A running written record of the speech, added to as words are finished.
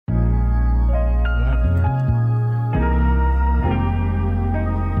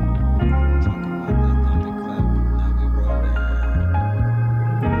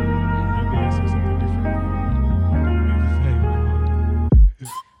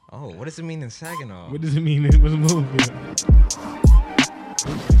Oh, what does it mean in Saginaw? What does it mean? It was a movie.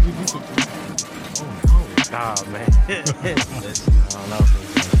 Oh man. I don't know.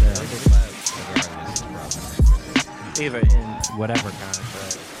 Either in whatever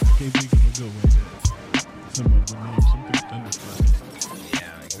contract. Can't think of a good one. Some of the names, something thundercloud.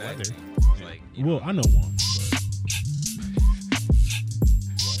 Yeah, exactly. Like, Well, I know one,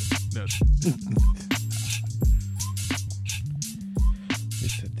 but nothing. Let me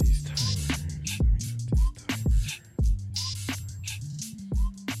set these timers.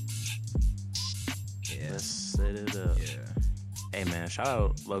 Let's set it up. Yeah. Hey man, shout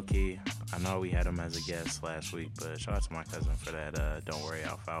out low key. I know we had him as a guest last week, but shout out to my cousin for that. Don't worry,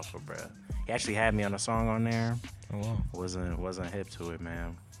 Alfalfa, bruh. He actually had me on a song on there. Oh wow. Wasn't hip to it,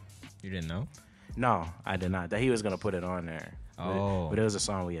 man. You didn't know? No, I did not. That he was gonna put it on there. Oh. But it was a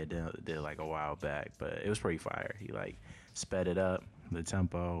song we had did like a while back, but it was pretty fire. He like sped it up, the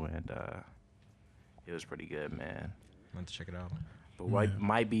tempo, and it was pretty good, man. I want to check it out. But what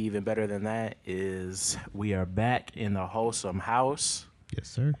might be even better than that is we are back in the wholesome house. Yes,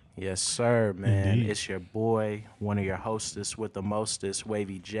 sir. Yes, sir, man. Indeed. It's your boy, one of your hostess with the mostest,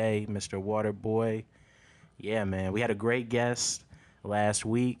 Wavy J, Mr. Waterboy. Yeah, man. We had a great guest last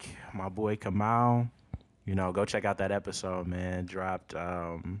week, my boy Kamal. You know, go check out that episode, man. Dropped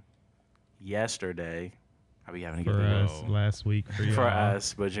yesterday. I'll be having to For get the us, last week for y'all. for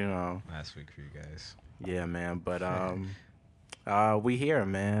us, but you know, Last week for you guys. yeah, man. But we here,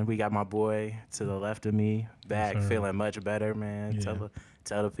 man. We got my boy to the left of me back, Yes, sir. feeling much better, man. Yeah.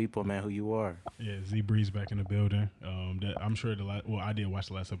 Tell the people, man, who you are. Yeah, Z Breeze back in the building. I'm sure I did watch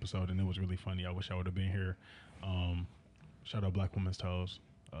the last episode and it was really funny. I wish I would have been here. Shout out Black Women's Toes.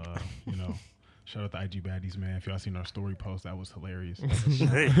 You know, shout out the IG Baddies, man. If y'all seen our story post, that was hilarious.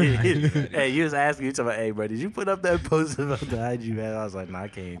 Hey, you was asking, you talking about, hey, bro, did you put up that post about the IG, man? I was like, nah, I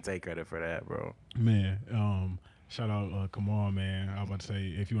can't even take credit for that, bro. Man, shout out Kamal, man. I was about to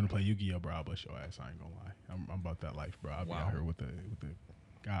say, if you want to play Yu-Gi-Oh, bro, I'll bust your ass. I ain't gonna lie. I'm about that life, bro. I'll be out here with the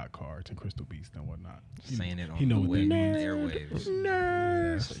God cards and Crystal Beast and whatnot. Saying it on he the know what web, that on the means. airwaves.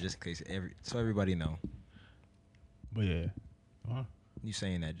 Nerd. Yeah, so just in case so everybody know. But yeah. You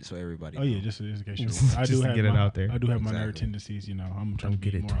saying that just so everybody Oh yeah, know. just in case you're Just I do to have get it my, out there. I do have my nerd Exactly. tendencies, you know. I'm trying Don't to be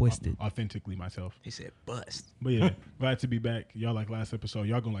get it more twisted. authentically myself. He said bust. But yeah, glad to be back. Y'all like last episode.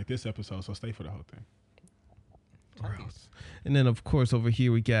 Y'all gonna like this episode, so stay for the whole thing. And then, of course, over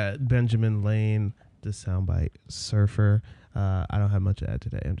here we got Benjamin Lane, the soundbite surfer. I don't have much to add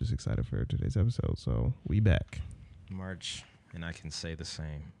today. I'm just excited for today's episode. So we back. March, and I can say the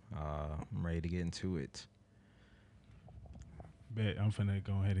same. I'm ready to get into it. Bet I'm finna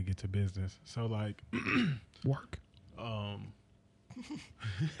go ahead and get to business. So like, Work. but,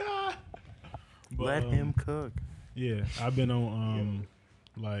 Let him cook. Yeah, I've been on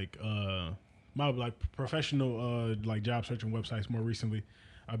my like professional like job searching websites more recently.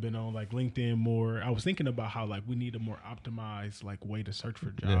 I've been on like LinkedIn more. I was thinking about how like we need a more optimized like way to search for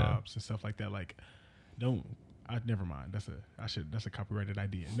jobs and stuff like that. Like, never mind. That's a copyrighted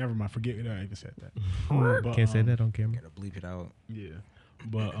idea. Never mind. Forget it. I even said that. But, Can't say that on camera. Gotta bleep it out. Yeah,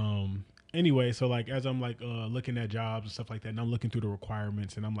 but anyway, so like as I'm like looking at jobs and stuff like that, and I'm looking through the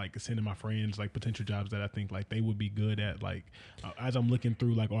requirements, and I'm like sending my friends like potential jobs that I think like they would be good at. Like as I'm looking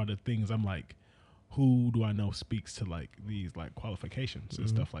through like all the things, I'm like, who do I know speaks to like these like qualifications and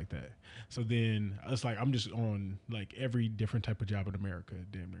stuff like that. So then it's like I'm just on like every different type of job in America,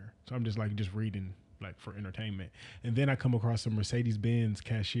 damn near. So I'm just reading like for entertainment, and then I come across a Mercedes-Benz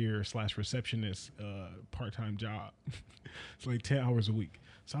cashier / receptionist part-time job. It's like 10 hours a week.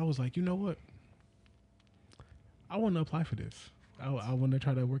 So I was like, you know what? I want to apply for this. I want to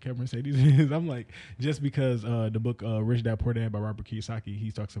try to work at Mercedes. I'm like, just because the book Rich Dad Poor Dad by Robert Kiyosaki, he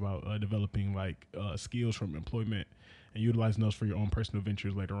talks about developing like skills from employment and utilizing those for your own personal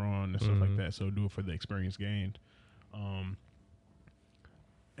ventures later on and stuff like that. So do it for the experience gained.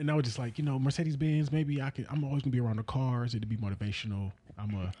 And I was just like, you know, Mercedes-Benz, maybe I'm always gonna be around the cars. It'd be motivational.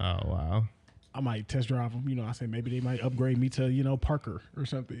 Oh, wow. I might test drive them. You know, I say maybe they might upgrade me to, you know, Parker or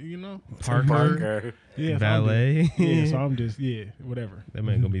something, you know? Parker. Yeah. Valet. So I'm just, whatever. That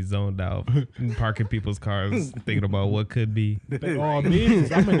man gonna be zoned out, parking people's cars, thinking about what could be. They all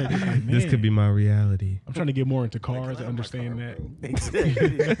business. I'm in there just like, This could be my reality. I'm trying to get more into cars and understand that.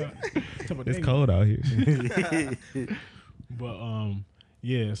 It's cold out here. But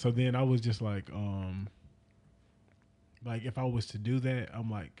yeah. So then I was just like if I was to do that, I'm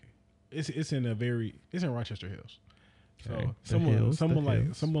like, it's in Rochester Hills. So Okay.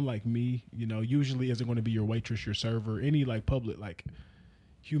 someone like me, you know, usually isn't going to be your waitress, your server, any like public like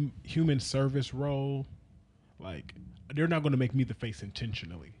human service role. like they're not going to make me the face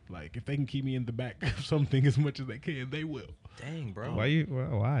intentionally. Like if they can keep me in the back of something as much as they can, they will. Dang, bro.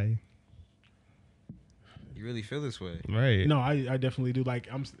 Why? You really feel this way? Right. No, I definitely do. Like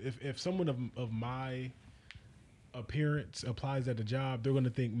if someone of my appearance applies at a job, they're going to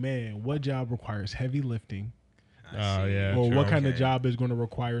think, man, what job requires heavy lifting? Oh, yeah. Or Sure. what kind of Okay. job is going to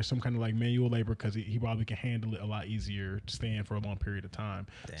require some kind of like manual labor because he probably can handle it a lot easier to stand for a long period of time.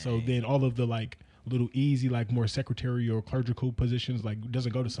 So Dang. then all of the like little easy, like more secretarial or clerical positions, like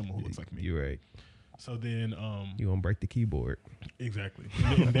doesn't go to someone who looks like me. You're right. So then, You gonna break the keyboard? exactly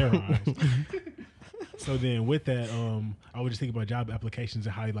in their eyes. So then with that, I would just think about job applications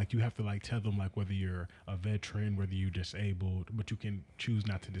and how like you have to like tell them like whether you're a veteran, whether you're disabled, but you can choose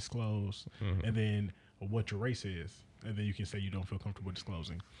not to disclose, and then what your race is, and then you can say you don't feel comfortable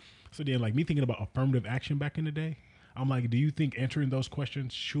disclosing. So then like me thinking about affirmative action back in the day, I'm like, do you think answering those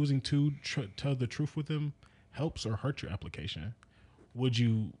questions, choosing to tell the truth with them, helps or hurts your application? Would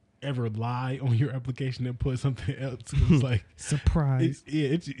you ever lie on your application and put something else? It's like Surprise.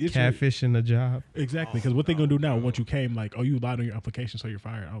 it's Catfishing the job. exactly, because what they gonna do now once you came like, oh, you lied on your application, so you're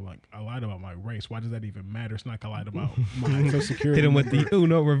fired. I'm like, I lied about my race. Why does that even matter? It's not like I lied about my social security. Hit him with the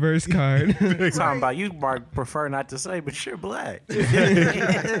Uno reverse card. Talking about you, Mark, prefer not to say, but you're black.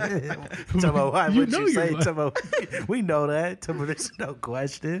 Talking about why You would know you you're say? black. Talking about, we know that. Talking about, there's no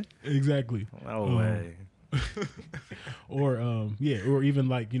question. Exactly. No way. Or yeah, or even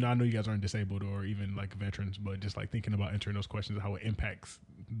like, you know, I know you guys aren't disabled or even like veterans, but just like thinking about answering those questions and how it impacts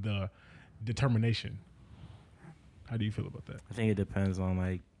the determination. How do you feel about that? I think it depends on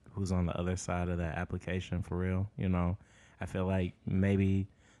like who's on the other side of that application for real. You know, I feel like maybe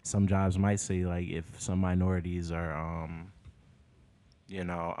some jobs might say like if some minorities are, you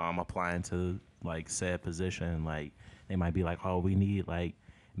know, applying to like said position, like they might be like, oh, we need like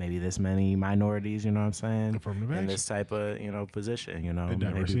maybe this many minorities. You know what I'm saying? Affirmative in action. this type of position. You know, The maybe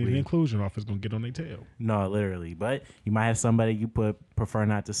diversity and we- inclusion office gonna get on their tail. No, literally. But you might have somebody you prefer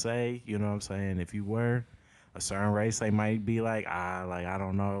not to say, you know what I'm saying? If you were a certain race, they might be like, I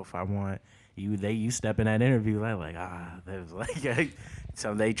don't know if I want you. You step in that interview there's like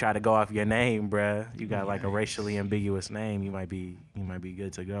so they try to go off your name, bruh. You got like a racially ambiguous name, you might be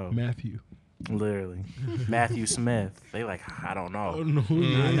good to go. Matthew. Literally. Matthew Smith. They like, I don't Oh know. no.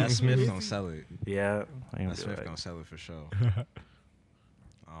 Nah, that Smith gonna sell it. Yeah. That Smith gonna sell it for sure.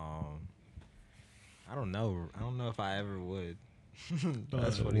 I don't know. I don't know if I ever would.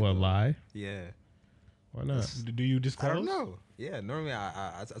 That's funny. What, though. lie? Yeah. Why not? Do you I disclose? don't know. Yeah. Normally,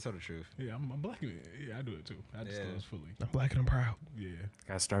 I tell the truth. Yeah, I'm black. Yeah, I do it too. I disclose fully. I'm black and I'm proud. Yeah. I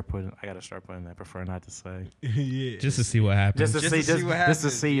gotta start putting that prefer not to say. Yeah. Just to see what happens. Just to Just see to see what just to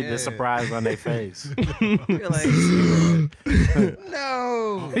happens, see yeah. the surprise on their face. You're like,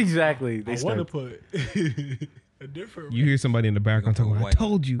 no. Exactly. They I want to start, put a different. You hear somebody in the background talking about, I White.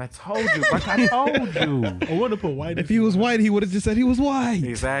 told you. I told you, but I told you. I want to put white. If he was white, he would have just said he was white.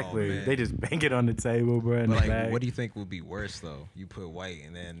 Exactly. Oh, man. They just bang it on the table, bro. In But the like, bag. what do you think would be worse though? You put white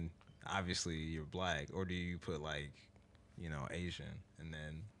and then obviously you're black, or do you put like, Asian and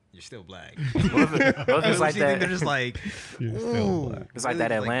then you're still black? What if it's like You think they're that? just like, You're still ooh. black. It's like Really,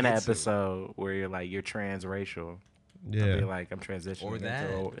 that Atlanta gets to it. episode where you're like you're transracial. Yeah. Be like I'm transitioning Or that.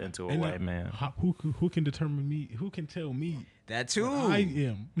 into a And white man. Who can determine me? Who can tell me That too. what I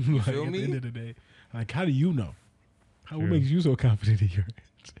am? Like, feel at me? the end of the day, like, how do you know? What True. makes you so confident in your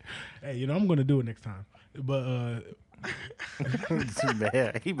answer? Hey, I'm gonna do it next time. But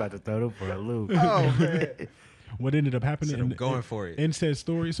Man, he about to throw them for a loop. Oh man. what ended up happening? Said I'm going for it. In said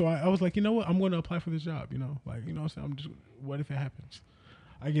story, so I was like, you know what? I'm going to apply for this job. So I'm just. What if it happens?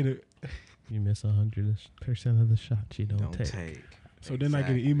 I get it. You miss 100% of the shots you don't Don't take. take. So then I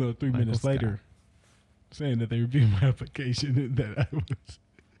get an Exactly. email 3 Michael minutes Scott. later saying that they reviewed my application and that I was.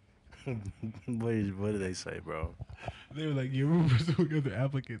 What did they say, bro? They were like, "You're pursuing other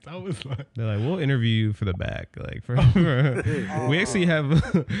applicants." I was like, They're like, we'll interview you for the back. Like, we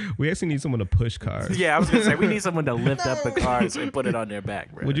actually need someone to push cars. Yeah, I was gonna say we need someone to lift up the cars and put it on their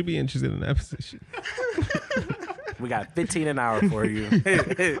back, bro. Would you be interested in that position? We got 15 an hour for you.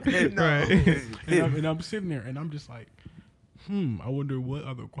 Right. and I'm sitting there and I'm just like, I wonder what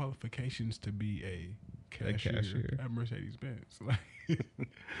other qualifications to be a cashier. At Mercedes Benz.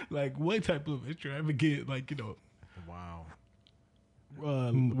 Like what type of extravagant, Wow.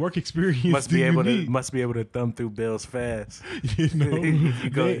 work experience must do be you able need? to thumb through bills fast. You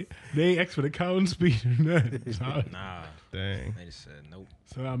go- they asked for the counting speed or nothing. Nah. Dang. They just said nope.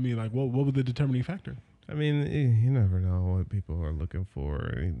 So I mean, like, what was the determining factor? I mean, you never know what people are looking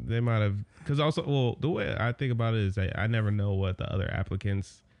for. They might have, because also, well, the way I think about it is I never know what the other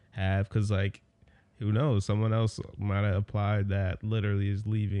applicants have, because like who knows? Someone else might have applied that literally is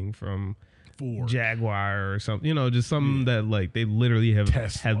leaving from Ford. Jaguar or something. You know, just something that like they literally have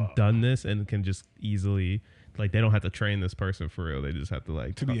Tesla. done this and can just easily like they don't have to train this person for real. They just have to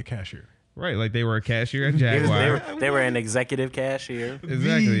like To be a cashier. right. Like they were a cashier at Jaguar. They were an executive cashier.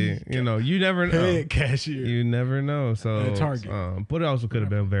 Exactly. You know, you never know. Head cashier. You never know. So, At Target. But it also could have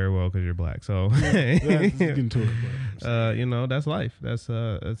been very well because you're black. So, Let's get into it. But you know, that's life. That's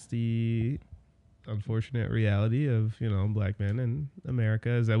the unfortunate reality of black men in America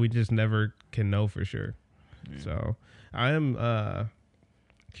is that we just never can know for sure. Yeah. So, I am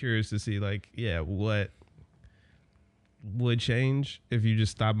curious to see what would change if you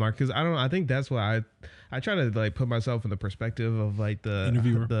just stop marking, because I don't know, I think that's why I try to like put myself in the perspective of like the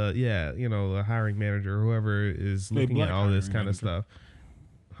Interviewer. the hiring manager or whoever is A looking at black all this hiring kind of manager. stuff.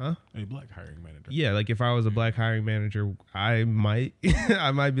 Huh? A black hiring manager. Yeah, like if I was a black hiring manager, I might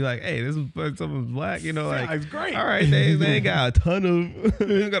be like, hey, this is someone's black, like it's great. all right, they ain't got a ton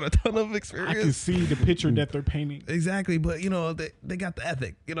of I experience. can see the picture that they're painting. Exactly, but they got the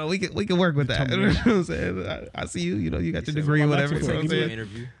ethic. We can work with that. You know what I'm saying? I see you. You got your degree, well, whatever. that's You know what what I'm I'm To an saying?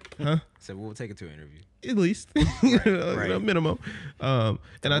 interview. Huh? So we'll take it to an interview. At least, Right. minimum. And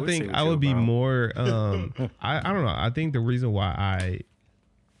I we'll see think what I you're would be about. more. I don't know. I think the reason why I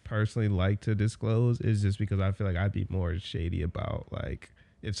personally like to disclose is just because I feel like I'd be more shady about like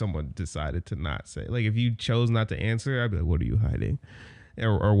if someone decided to not say, like if you chose not to answer, I'd be like, what are you hiding,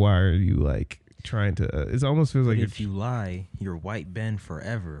 or why are you like trying to? It almost feels But like if you lie, you're white Ben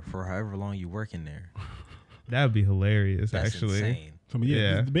forever for however long you work in there. that would be hilarious. That's actually. insane. So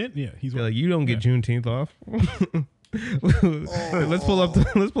Yeah. he's the Ben. Yeah, he's Feel like you don't get Yeah. Juneteenth off. Let's pull up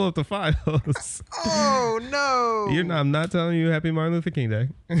the files. Oh no! I'm not telling you Happy Martin Luther King Day.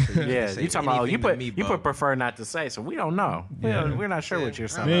 Yeah, say you talking about you anything to put me, you Bub. put prefer not to say, so we don't know. Yeah. We're not sure what you're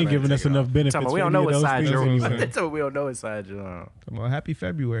saying. They ain't giving us enough benefits. Talking about, for we don't any know of what those side things you're anyway. on. They told me we don't know what side you're on. Well, Happy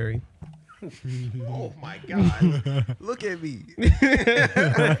February. Oh my God! Look at me. It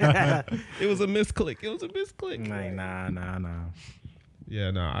was a misclick. Like, nah. Yeah,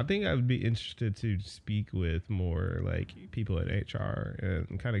 no, I think I would be interested to speak with more like people in HR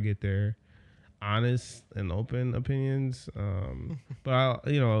and kind of get their honest and open opinions. But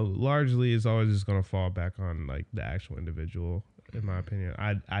largely it's always just gonna fall back on like the actual individual. In my opinion,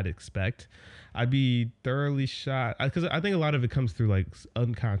 I'd expect. I'd be thoroughly shocked because I think a lot of it comes through like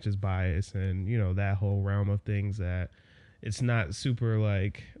unconscious bias and that whole realm of things that it's not super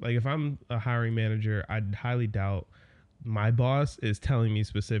like if I'm a hiring manager, I'd highly doubt my boss is telling me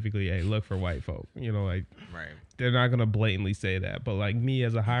specifically, hey, look for white folk. Like Right. they're not gonna blatantly say that, but like me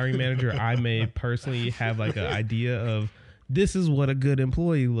as a hiring manager, I may personally have like an idea of this is what a good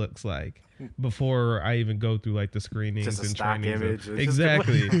employee looks like before I even go through like the screenings Just a and stock trainings. image. It's just-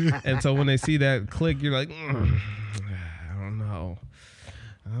 Exactly. And so when they see that click, you're like, I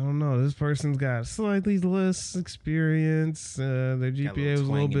don't know. This person's got slightly less experience. Their GPA was a little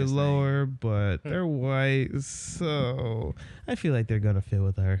twang in bit his lower, but they're white. So I feel like they're going to fit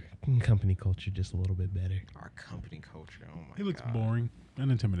with our company culture just a little bit better. Our company culture. Oh my He looks God. boring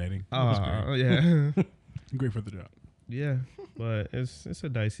and intimidating. Looks Yeah. great for the job. Yeah. But it's a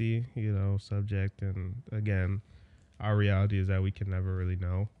dicey, subject. And again, our reality is that we can never really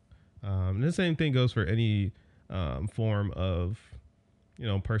know. And the same thing goes for any form of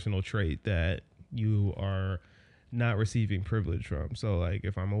personal trait that you are not receiving privilege from. So like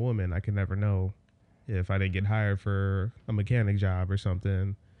if I'm a woman, I can never know if I didn't get hired for a mechanic job or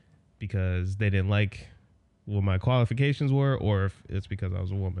something because they didn't like what my qualifications were, or if it's because I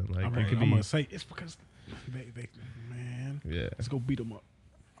was a woman. Like I'm it could gonna be, say it's because they man. yeah. Let's go beat them up.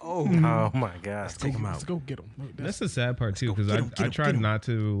 Oh, Oh my God. let's take him out. Let's go get them. That's the sad part too, go because get 'em, get I 'em, try get 'em. not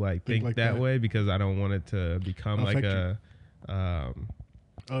to like think like that that. way because I don't want it to become like Affect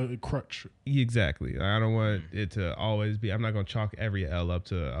a crutch. exactly. I don't want it to always be. I'm not gonna chalk every L up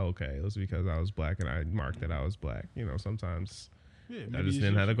to okay. It was because I was black and I marked that I was black. Sometimes Yeah, I just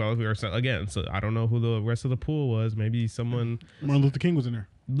didn't have the qualification. So again, so I don't know who the rest of the pool was. Maybe someone Martin Luther King was in there.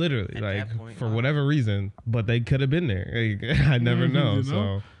 literally At like that point, for wow. whatever reason, but they could have been there. I never know. You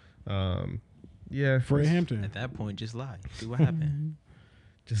know? So, yeah, Fred it's- Hampton. At that point, just lie. See what happened.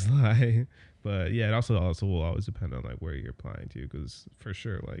 just lie. But yeah, it also will always depend on like where you're applying to, because for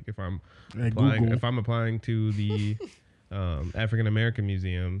sure, like if I'm At applying, Google. if I'm applying to the African American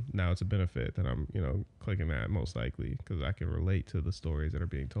Museum, now it's a benefit that I'm clicking that most likely because I can relate to the stories that are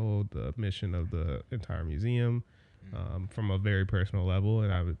being told, the mission of the entire museum from a very personal level,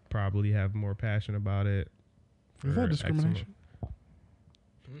 and I would probably have more passion about it. Is for that X discrimination?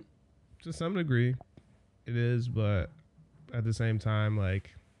 to some degree, it is, but at the same time,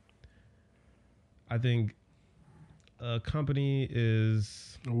 like I think a company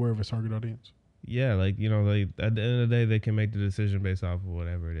is Aware of its target audience. yeah, like like at the end of the day, they can make the decision based off of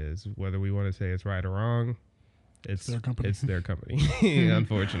whatever it is. Whether we want to say it's right or wrong, it's their company. It's their company,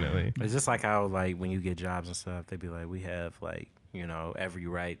 unfortunately. It's just like how like when you get jobs and stuff, they be like, we have like every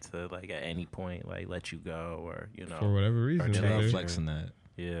right to like at any point like let you go or For whatever reason, change They're Sure. flexing that.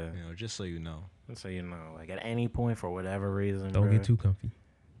 yeah. Just so you know. So like at any point for whatever reason, don't bruh, get too comfy.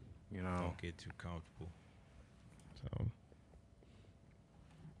 Don't get too comfortable. So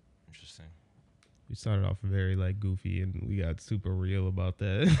Interesting. we started off very like goofy, and we got super real about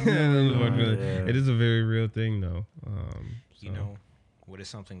that. Yeah. It is a very real thing, though. You so. know, what is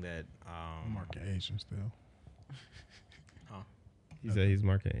something that I'm marking Asian still. He said he's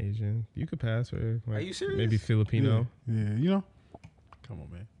marking Asian. You could pass for like, Are you serious? maybe Filipino. Yeah. Come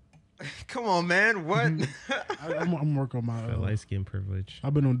on, man. Come on, man. What? I'm working on my. That light skin privilege.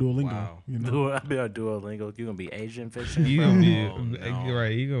 I've been on Duolingo. Wow. I'll be on Duolingo. You gonna be Asian fishing? You gonna be no.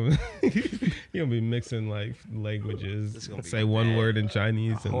 right. You gonna be mixing like languages. This gonna be Say one bad. word in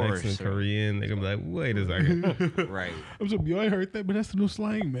Chinese and Horror next in show. Korean. They're gonna be like, wait a second. Right. I'm so you ain't heard that, but that's the new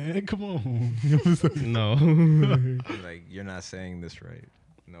slang, man. Come on. You know what I'm saying? No. Like, you're not saying this right.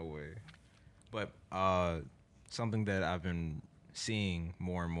 No way. But something that I've been seeing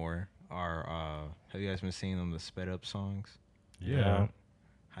more and more are have you guys been seeing them, the sped up songs? Yeah.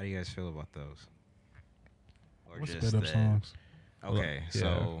 How do you guys feel about those? Or What's just sped up that- songs? Okay, Yeah.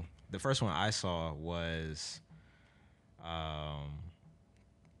 so the first one I saw was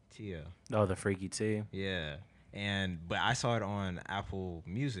Tia. Oh, the Freaky T. Yeah. But I saw it on Apple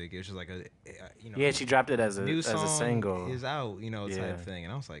Music. It was just like a Yeah, she dropped it as a new as song a single. is out, Yeah. type thing.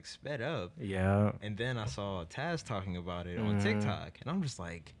 And I was like, sped up. Yeah. And then I saw Taz talking about it on Mhm. TikTok, and I'm just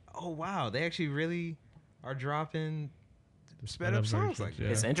like, oh wow, they actually really are dropping sped sped up up songs versions, like that. yeah.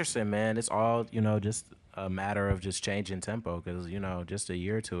 It's interesting, man. It's all, just a matter of just changing tempo because, just a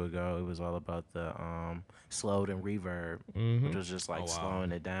year or two ago, it was all about the slowed and reverb, which was just like Oh, wow.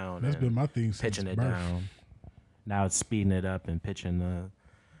 slowing it down That's and been my thing since pitching it birth. down. Now it's speeding it up and pitching the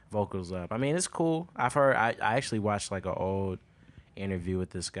vocals up. I mean, it's cool. I've heard, I actually watched like an old interview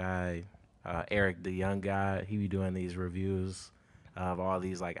with this guy, Eric, the young guy. He be doing these reviews of all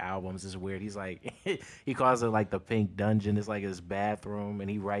these like albums. It's weird. He's like, he calls it like the Pink Dungeon. It's like his bathroom, and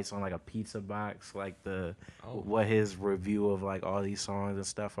he writes on like a pizza box like what his review of like all these songs and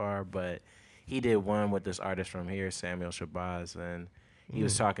stuff are. But he did one with this artist from here, Samuel Shabazz, and he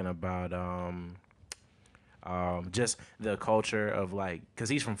was talking about just the culture of like, cause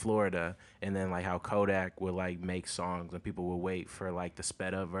he's from Florida, and then like how Kodak would like make songs and people would wait for like the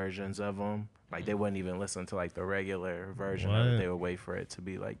sped up versions of them. Like they wouldn't even listen to like the regular version of it. What? They would wait for it to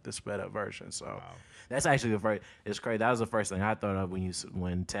be like the sped up version. So that's actually the first. It's crazy. That was the first thing I thought of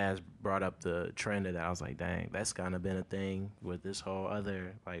when Taz brought up the trend of that. I was like, dang, that's kind of been a thing with this whole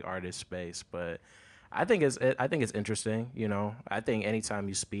other like artist space. But I think it's interesting. I think anytime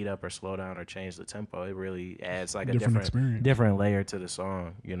you speed up or slow down or change the tempo, it really adds like Different a experience. different layer to the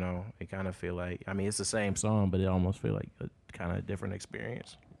song. It kind of feel like, I mean, it's the same song, but it almost feel like a kind of different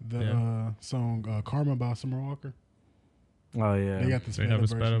experience. The song Karma by Summer Walker. Oh yeah, They got the They sped have up a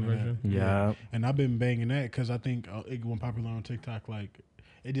sped up version. of that. version? Yeah. And I've been banging that because I think it went popular on TikTok. Like,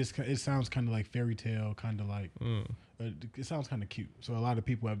 it sounds kind of like fairy tale, kind of like it sounds kind of cute. So a lot of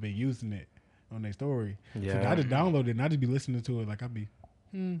people have been using it on their story. Yeah. So I just downloaded it and I just be listening to it. Like I'd be,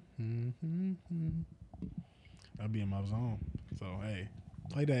 I'd be in my zone. So hey,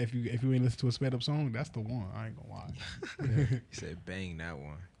 play that if you ain't listen to a sped up song. That's the one. I ain't gonna lie. He said, bang that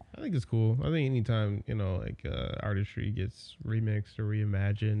one. I think it's cool. I think anytime artistry gets remixed or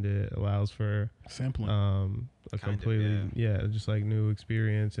reimagined, it allows for Sampling. a Kind of, completely just like new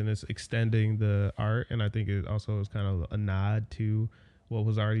experience, and it's extending the art. And I think it also is kind of a nod to what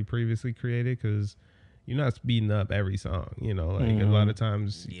was already previously created, because you're not speeding up every song. A lot of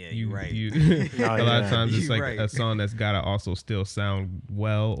times, Yeah, you're right. Oh, a lot yeah. of times it's You're like right. a song that's gotta also still sound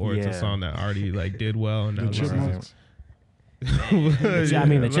well, or it's Yeah. a song that already like did well. And The now this is- Chipmunks. I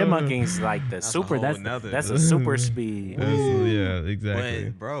mean, the Chipmunks like the That's a super. whole That's nother- that's a super speed. Yeah, exactly.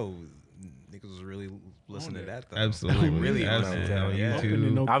 But bro, niggas was really listening to that though. Absolutely. Like, really Absolutely. listening. On Yeah.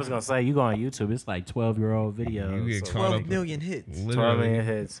 YouTube. I was gonna say, you go on YouTube, it's like 12-year-old videos. You get so caught 12 up- million hits. 12 Literally. million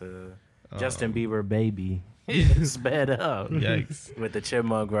hits. Justin Bieber, baby, sped up Yikes. with the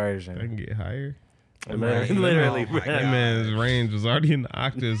Chipmunk I version. can get higher. Literally, Oh my That God. man's range was already in the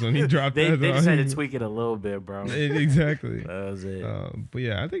octaves when he dropped they that. just song. had to tweak it a little bit, bro. Exactly. That was it. But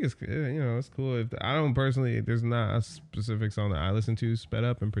yeah, I think it's it's cool. If I don't personally, there's not a specific song that I listen to sped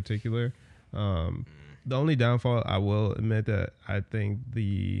up in particular. The only downfall I will admit that I think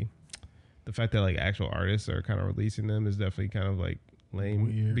the the fact that like actual artists are kind of releasing them is definitely kind of like lame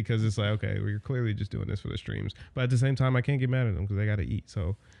Weird. because it's like, okay, we're clearly just doing this for the streams, but at the same time I can't get mad at them because they got to eat.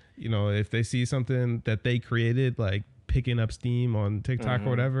 So you know, if they see something that they created like picking up steam on TikTok or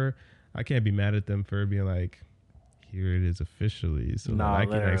whatever, I can't be mad at them for being like, here it is officially, so that I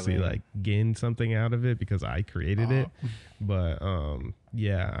can actually like gain something out of it because I created it. But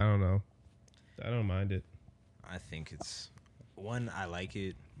yeah, I don't know, I don't mind it. I think it's one, I like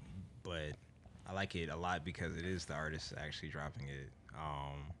it, but I like it a lot because it is the artist actually dropping it.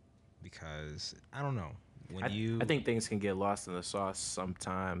 Because I don't know. I think things can get lost in the sauce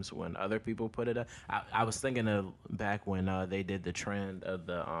sometimes when other people put it up. I was thinking of back when they did the trend of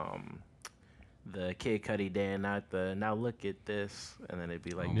the Kid Cudi day and not the now look at this, and then it'd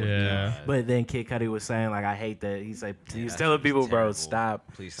be like, yeah. But then Kid Cudi was saying like, I hate that. He's like, he's telling people, bro,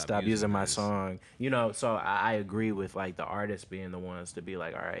 please stop using my song. You know, so I agree with like the artists being the ones to be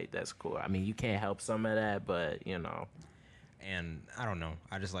like, all right, that's cool. I mean, you can't help some of that, but you know. And I don't know.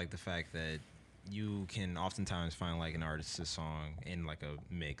 I just like the fact that you can oftentimes find like an artist's song in like a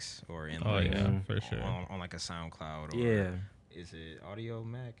mix or in like for sure on like a SoundCloud or is it Audio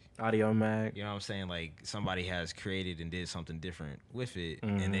Mac? Audio Mac. You know what I'm saying? Like somebody has created and did something different with it,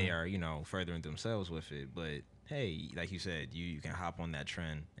 and they are, you know, furthering themselves with it. But hey, like you said, you can hop on that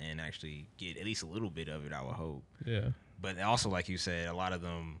trend and actually get at least a little bit of it, I would hope. Yeah. But also, like you said, a lot of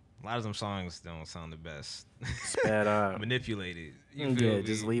them songs don't sound the best. Sped up. Manipulated.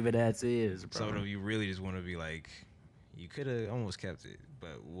 Just leave it as is, bro. So you really just want to be like, you could have almost kept it,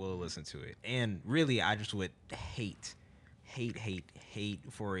 but we'll listen to it. And really, I just would hate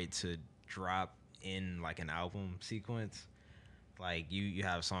for it to drop in like an album sequence. Like you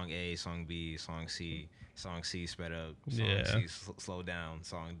have song A, song B, song C sped up, song C slow down,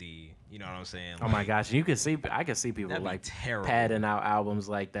 song D. You know what I'm saying? Oh my gosh, I can see people like padding out albums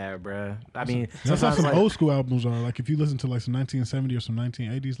like that, bro. I mean, that's how some old school albums are. Like if you listen to like some 1970s or some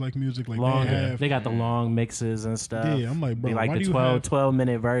 1980s like music, like long, they got the long mixes and stuff. Yeah, I'm like, bro, like the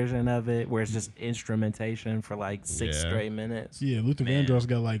 12-minute version of it where it's just instrumentation for like 6 straight minutes. Yeah, Luther Vandross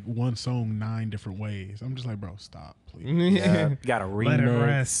got like one song 9 different ways. I'm just like, bro, stop, please. Yeah, you got a remix. Let it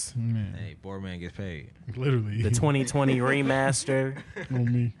rest. Man. Hey, Boardman gets paid. Literally. The 2020 remaster.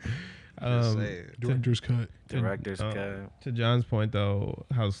 On me. Director's cut. To John's point, though,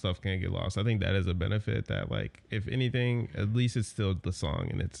 how stuff can't get lost. I think that is a benefit that, like, if anything, at least it's still the song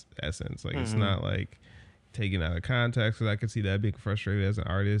in its essence. Like, it's not, like, taken out of context. Because I could see that being frustrated as an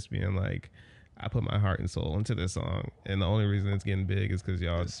artist, being like, I put my heart and soul into this song, and the only reason it's getting big is because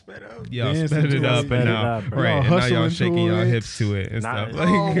y'all sped it up, and now y'all shaking y'all hips to it and stuff.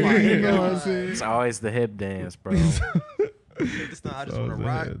 Like, you know what I'm saying? It's always the hip dance, bro. It's not, I just want to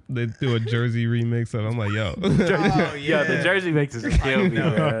rock. They do a Jersey remix, and I'm like, yo. Yo, the Jersey mixes kill me,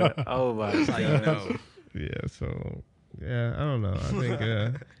 bro. Oh my god. Yeah, so yeah, I don't know. I think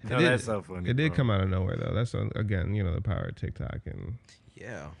that's so funny. It did come out of nowhere though. That's again, you know, the power of TikTok and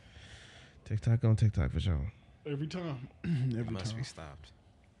TikTok on TikTok for sure. Every time. It must be stopped.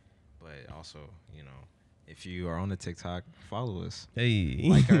 But also, you know, if you are on the TikTok, follow us. Hey,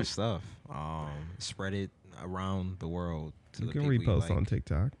 like our stuff. Spread it around the world. You can repost on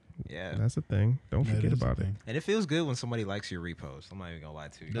TikTok. Yeah, that's a thing. Don't forget about it. And it feels good when somebody likes your repost. I'm not even gonna lie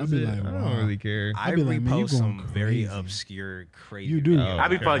to you. Does it? I don't really care. I repost some very obscure, crazy. You do. I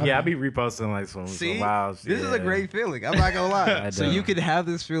be reposting like some wild shit. This is a great feeling. I'm not gonna lie. So you could have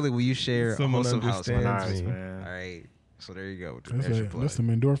this feeling when you share someone wholesome house. understands me. All right. So there you go. That's some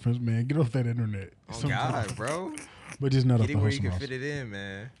endorphins, man. Get off that internet. Oh God, bro. But just not get it off the where you wholesome can house. fit it in,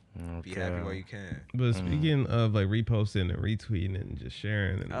 man. Be happy while you can. But speaking of like reposting and retweeting and just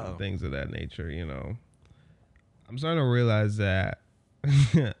sharing and things of that nature, you know, I'm starting to realize that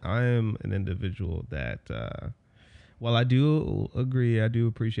I am an individual that, while I do agree, I do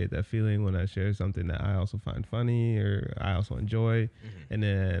appreciate that feeling when I share something that I also find funny or I also enjoy, and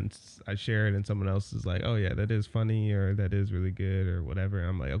then I share it and someone else is like, oh yeah, that is funny or that is really good or whatever. And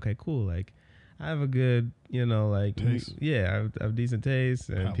I'm like, okay, cool. Like, I have a good, you know, like, taste. I have decent taste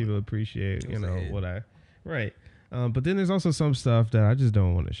and people appreciate, you know, what I, but then there's also some stuff that I just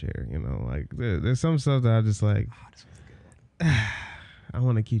don't want to share, you know, like there's some stuff that I just like, I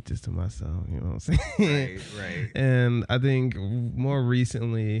want to keep this to myself, you know what I'm saying? Right. And I think more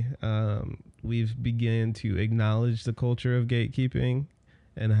recently, we've begun to acknowledge the culture of gatekeeping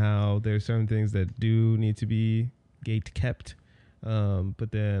and how there's certain things that do need to be gate kept.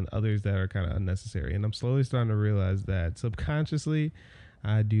 But then others that are kind of unnecessary. And I'm slowly starting to realize that subconsciously,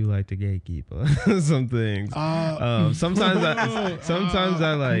 I do like to gatekeep some things. Sometimes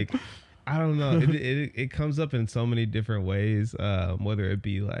I like, I don't know. It comes up in so many different ways, whether it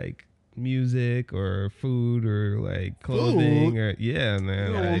be like music or food or like clothing Food? or yeah, man.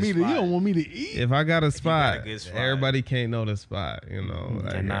 You don't, got want a me to, you spot. don't want me to eat. If I got a got a spot, good spot. everybody can't know the spot. You know,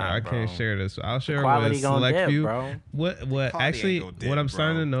 like, Cannot, I can't bro. share this. I'll share it Quality with a gonna select dip, few. bro. What Quality actually ain't gonna dip, what I'm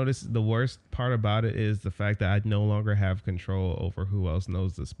starting bro. to notice, the worst part about it is the fact that I no longer have control over who else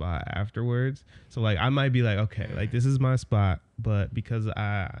knows the spot afterwards. So like I might be like, okay, like this is my spot, but because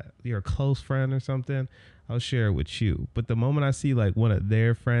you're a close friend or something, I'll share it with you. But the moment I see like one of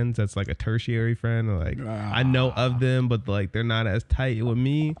their friends that's like a tertiary friend, or like I know of them, but like they're not as tight with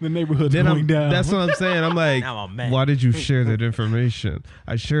me, The neighborhood's then going down. that's what I'm saying. I'm like, Now I'm mad. why did you share that information?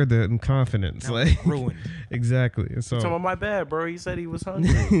 I shared that in confidence. Now Like I'm ruined. exactly. And so Talking about my bad, bro. He said he was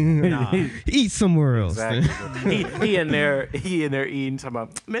hungry. Nah. eat somewhere else. Exactly. he in there eating. Talking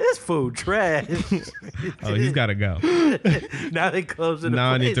about, man, this food trash. Oh, he's got to go. Now they closing the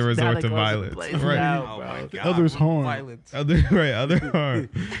Now I place. need to resort Now they to closing the violence. place Right. down, Oh bro. my god. Others harm. Violence. Other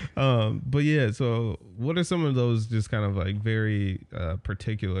harm. But yeah, so what are some of those just kind of like very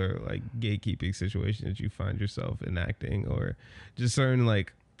particular like gatekeeping situations that you find yourself enacting, or just certain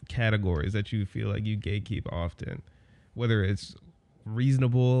like categories that you feel like you gatekeep often, whether it's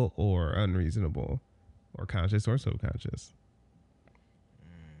reasonable or unreasonable, or conscious or subconscious?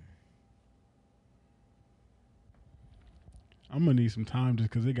 I'm gonna need some time just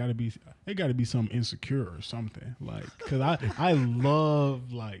because it gotta be something insecure or something. Like, cause I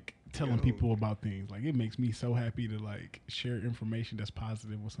love like telling people about things. Like, it makes me so happy to like share information that's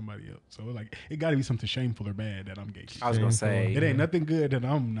positive with somebody else. So like, it gotta be something shameful or bad that I'm gatekeeping. I was gonna say, It ain't nothing good that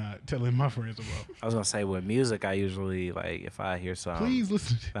I'm not telling my friends about. I was gonna say with music, I usually like if I hear something, Please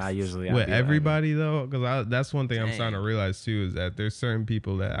listen to this. I usually With be like- everybody though, because that's one thing I'm starting to Dang. realize too, is that there's certain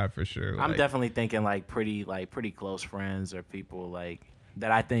people that I for sure I'm like, definitely thinking like pretty close friends or people like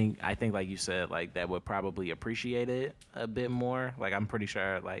that. I think like you said, like that would probably appreciate it a bit more. Like I'm pretty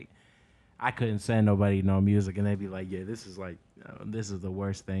sure like I couldn't send nobody no music and they'd be like, yeah, this is like this is the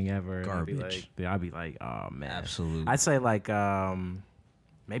worst thing ever. And Garbage. I'd be like, oh man, Absolute. I'd say like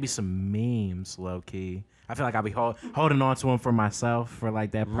maybe some memes, low key. I feel like I'll be holding on to them for myself for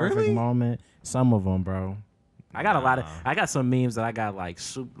like that perfect Really? moment. Some of them, bro. I got a lot of. Nah. I got some memes that I got like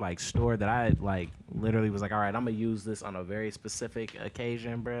stored that I like literally was like, all right, I'm gonna use this on a very specific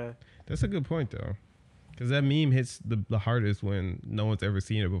occasion, bro. That's a good point though, because that meme hits the hardest when no one's ever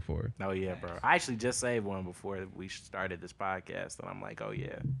seen it before. Oh yeah, bro. I actually just saved one before we started this podcast, and I'm like, oh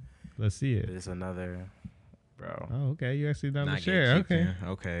yeah, Let's see it. there's another, bro. Oh, okay. You actually done the Not share. Okay. gatekeeping.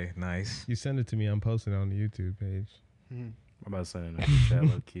 Okay, nice. You send it to me. I'm posting it on the YouTube page. I'm about to send it in the chat,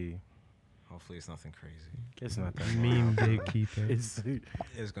 low key. Hopefully it's nothing crazy. It's not that Meme wild, bro. gatekeeping.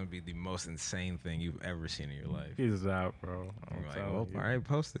 It's gonna be the most insane thing you've ever seen in your life. He's out, bro. I'm You're like, telling well, you. all right,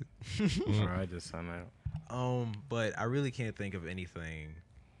 post it. Bro, I just sent out. But I really can't think of anything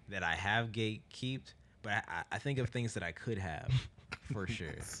that I have gatekeeped. But I think of things that I could have for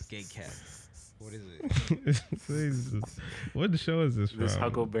sure. Gatekept. What is it? What show is this from? This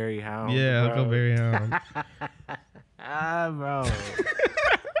Huckleberry Hound. Yeah, bro. Huckleberry Hound. Bro.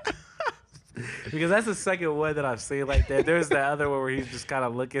 Because that's the second one that I've seen like that. There's the other one where he's just kind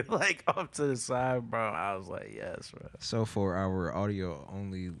of looking like off to the side, bro. I was like, yes, bro. So for our audio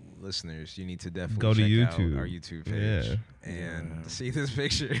only listeners, you need to definitely Go to check YouTube. out our YouTube page Yeah. and Yeah. see this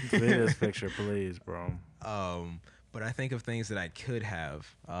picture. See this picture, please, bro. But I think of things that I could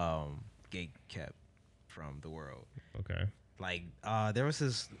have gate kept from the world. Okay. Like there was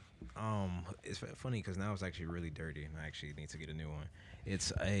this. It's funny because now it's actually really dirty, and I actually need to get a new one.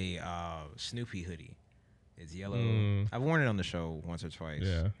 It's a Snoopy hoodie. It's yellow. Mm. I've worn it on the show once or twice.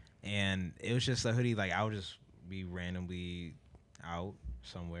 Yeah. And it was just a hoodie. Like I would just be randomly out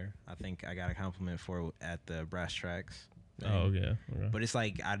somewhere. I think I got a compliment for it at the Brass Tracks thing. Oh yeah. Okay. But it's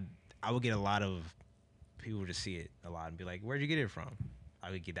like I would get a lot of people to see it a lot and be like, "Where'd you get it from?"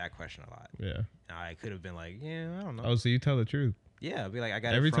 I would get that question a lot. Yeah. And I could have been like, "Yeah, I don't know." Oh, so you tell the truth Yeah, I'd be like, "I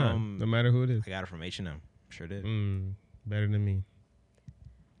got every it from." time, no matter who it is. I got it from H&M. Sure did. Better than me.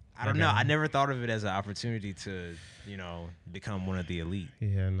 I don't know. I never thought of it as an opportunity to, become one of the elite.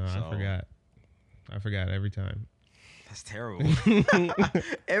 Yeah. No, So- I forgot. I forgot every time. That's terrible.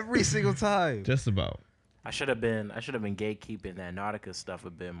 Every single time. Just about. I should have been gatekeeping that Nautica stuff a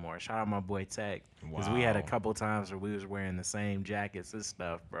bit more. Shout out my boy Tech, because we had a Wow. couple times where we was wearing the same jackets and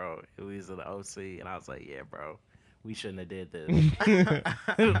stuff, bro. It was the OC, and I was like, yeah, bro, we shouldn't have did this.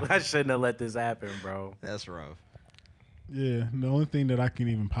 I shouldn't have let this happen, bro. That's rough. Yeah, the only thing that I can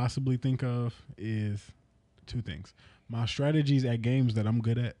even possibly think of is two things. My strategies at games that I'm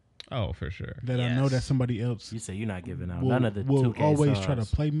good at, Oh, for sure. that I know that Yes. somebody else You say you're not giving out will, none of the will 2K always try to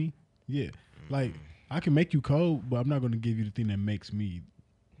stars. play me. Yeah, like I can make you cold, but I'm not going to give you the thing that makes me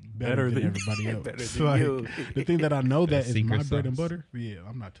better than everybody else. Better So, than like, you. the thing that I know that is secret my bread and sauce. butter. Yeah,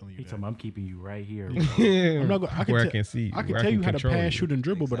 I'm not telling you He that. told me I'm keeping you right here. Bro. I'm not gonna, I can where I tell- can see. I can where tell you how to control pass, you. shoot, and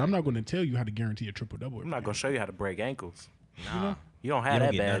dribble, but I'm not going to tell you how to guarantee a triple double. I'm not gonna show you how to break ankles. Nah, You don't you have don't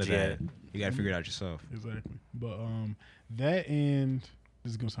that get none badge of yet. that. You gotta figure it out yourself. Exactly. But that and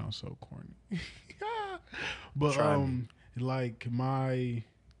this is gonna sound so corny. But Try me. like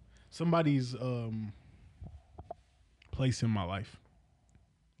somebody's place in my life.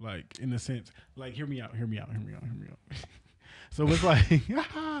 Like in a sense, like hear me out. So it's like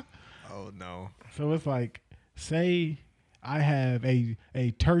Oh no. so it's like say I have a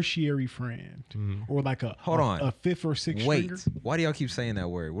tertiary friend or like a Hold on. a fifth or sixth Wait. stringer. Why do y'all keep saying that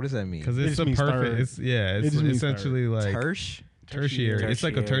word? What does that mean? Because It it's just a means perfect. third. It's yeah. It It's just means essentially like Tersh? tertiary. It's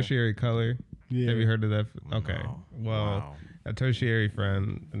like a tertiary color. Yeah. Have you heard of that? Okay. No. Well, Wow. a tertiary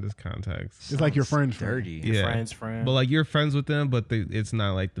friend in this context. It's like your Sounds friend's friend. dirty. Your Yeah. friend's friend. But like you're friends with them, but it's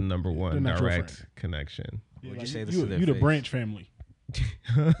not like the number one They're not your direct friend. connection. Yeah, Would you like, say this to their you the face? branch family.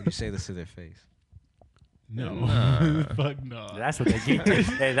 Would you say this to their face? No. Nah. Fuck no. that's what they gatekeep.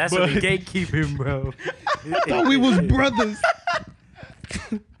 Hey, that's what they gatekeeping, bro. thought we was brothers.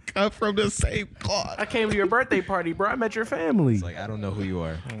 Cut from the same cloth. I came to your birthday party, bro. I met your family. It's like I don't know who you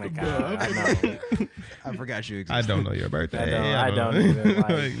are. Oh my god, I know. I forgot you I existed. don't know your birthday. I don't even,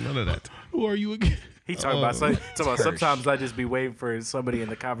 like- none of that. Who are you again? He talking about, Kirsch. sometimes I just be waiting for somebody in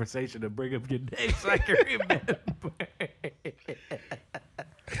the conversation to bring up your name so I can remember.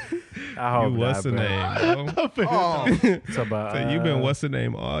 I hope You what's the not, bro. name, bro? Oh, It's about, So you've been what's the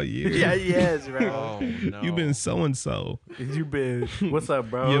name all year? Yeah, yes, bro. oh no. You've been so and so. You been what's up,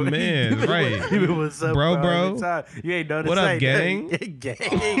 bro? Your man, right. You been what's up, Bro, bro? bro. Every time. You ain't noticed. What up, gang?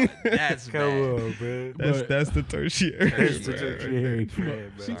 Gang. That's Come bad. on, bro. That's the tertiary. That's the Right. tertiary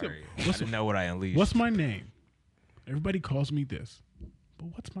friend, bro. Sorry. I didn't know what I unleashed. What's my name? Everybody calls me this. But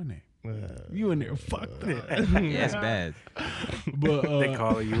what's my name? You in there fucked up. Yeah, it's bad. But They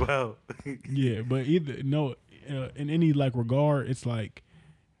calling you out. yeah, but either no, in any like regard, it's like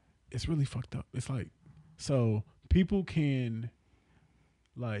it's really fucked up. It's like so people can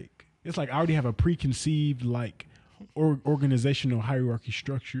like it's like I already have a preconceived like organizational hierarchy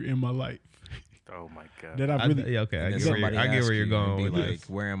structure in my life Oh my god. that I really Okay, I And then get where somebody you're, I get asks where you're you and going be with like, this.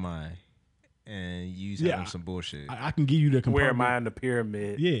 where am I? And you tell Yeah. them some bullshit. I can give you the Where am compartment. I on the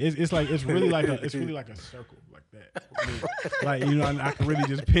pyramid? Yeah, it's like it's really like a circle like that. Like you know, I can really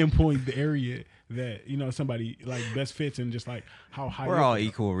just pinpoint the area that you know somebody like best fits and just like how high. We're up all they are.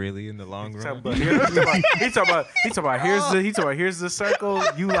 equal, really, in the long He's run. talking about here's the circle.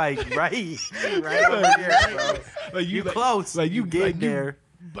 You like right over here, bro. Like You like, close. Like you get there.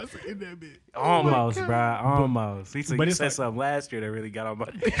 Bust it in that bit. Almost, bro. Almost. He said but you it's said like- something last year that really got on my.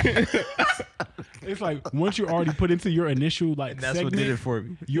 It's like once you're already put into your initial like That's segment, what did it for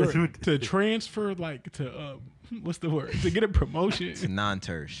me. you're to transfer like to what's the word to get a promotion It's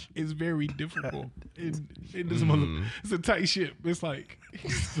non-tersh. is very difficult. It's a tight ship. It's like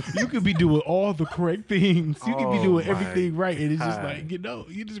you could be doing all the correct things. You could be Oh doing my everything right, and it's just God. like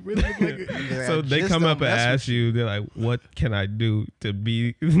you just really look like a, So they come up and ask you, they're like, "What can I do to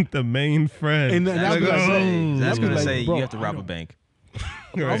be the main friend?" And then That's I'll be gonna like, say, that's I'll be gonna like, say bro, you have to I rob a don't- bank.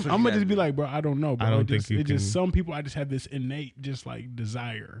 Right. I'm gonna just be like, bro, I don't know. Bro. I don't It think just, you it's just can- some people. I just have this innate, just like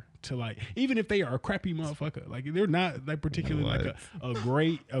desire to like, even if they are a crappy motherfucker, like they're not like particularly like a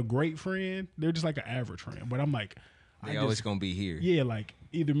great friend. They're just like an average friend. But I'm like, They always gonna be here. yeah, like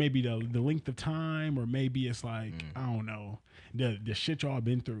either maybe the length of time or maybe it's like I don't know the shit y'all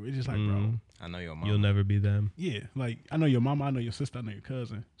been through. It's just like, bro, I know your mom. You'll never be them. yeah, like I know your mama, I know your sister, I know your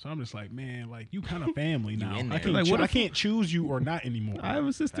cousin. So I'm just like, man, like you kind of family now. in I there. can't, Like, what I if- can't choose you or not anymore. I have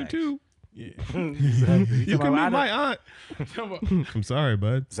a sister Facts. too. yeah. You can meet my aunt. I'm sorry,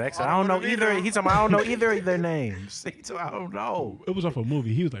 bud. Zach said, I don't know either. He's talking about, I don't know either of their names. He told, I don't know. It was off a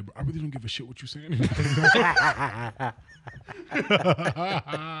movie. He was like, bro, I really don't give a shit what you saying.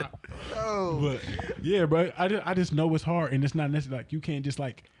 But yeah, bro, I just know it's hard, and it's not necessarily like you can't just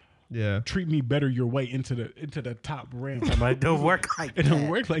like Yeah. treat me better your way into the top ramp. It don't work like It that. don't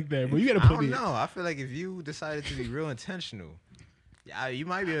work like that, bro. You gotta I put don't it. know. I feel like if you decided to be real intentional, yeah, you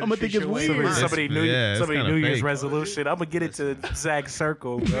might be able I'ma to think treat it's your way weird. fine. Somebody Yeah, it's kinda New Year's fake. resolution. I'm gonna get it to Zach's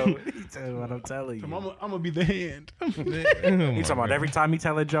circle, bro. He telling what I'm telling you. I'm gonna be the hand. Oh He my talking about God. every time he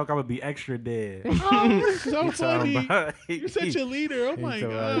tell a joke, I'm gonna be extra dead. Oh, it's so He talking funny. about- You're such a leader. Oh he my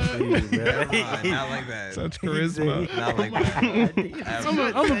talking god. about you, man. Not like that. Such charisma. Not like that.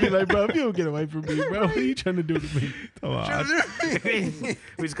 I'm gonna be like, bro, if you don't get away from me, bro, what are you trying to do to me? Come on.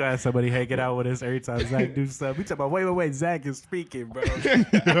 We just gonna have somebody hanging out with us every time Zach do stuff. We talking about wait, Zach is speaking, bro.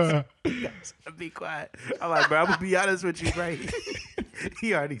 Be quiet. I'm like, bro, I'm gonna be honest with you, right?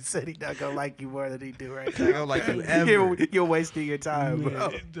 He already said he not gonna like you more than he do right I now. don't like you ever. You're wasting your time, bro.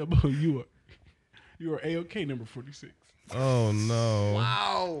 Man, you are AOK number 46. Oh no.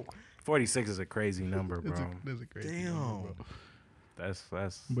 Wow. 46 is a crazy number, bro. That's a crazy Damn. number, bro. That's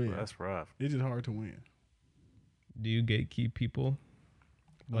that's rough. It's just hard to win. Do you gatekeep people?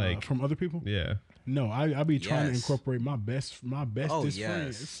 Like, from other people? yeah. No, I be trying to Yes. incorporate my bestest friend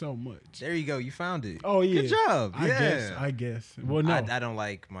yes. so much. There you go. You found it. Oh yeah, Good job. I guess. Well, no, I don't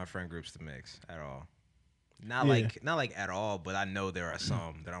like my friend groups to mix at all. Not Yeah. like at all, but I know there are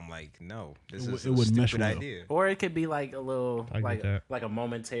some that I'm like, no, this It is would- a it wouldn't mesh stupid well. idea. Or it could be like a little, I get like that. like a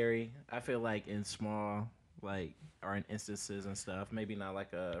momentary. I feel like in small, like or in instances and stuff. Maybe not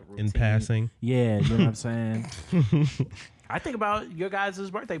like a routine. In passing. Yeah, you know what I'm saying. I think about your guys'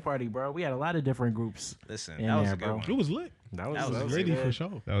 birthday party, bro. We had a lot of different groups. Listen, In that was there, a good bro. one. it was lit. That That was was Ready good. for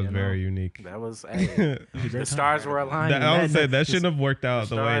sure. That was You very know? unique. That was hey, the stars were aligning. I would say that the- shouldn't have worked out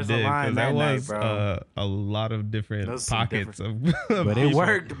the way it stars did, because aligned there that night, was bro. a lot of different Those some pockets of but it people.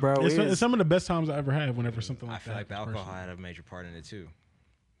 worked, bro. It's, It was- some of the best times I ever had. Whenever something like I feel that like the happens alcohol personally. had a major part in it too.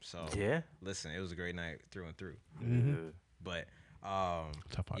 So yeah. listen, it was a great night through and through. But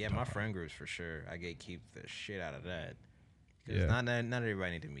Top five, yeah, top my five. friend groups for sure. I gatekeep the shit out of that because Yeah. not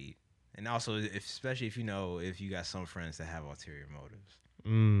everybody need to meet, and also especially if you got some friends that have ulterior motives.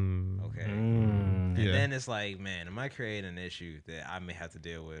 Mm. Okay. Mm. And Yeah. then it's like, man, am I creating an issue that I may have to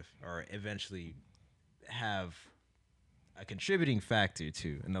deal with or eventually have a contributing factor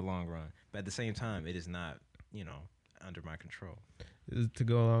to in the long run? But at the same time, it is not, under my control. To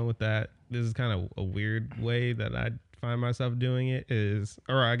go along with that, this is kind of a weird way that I find myself doing it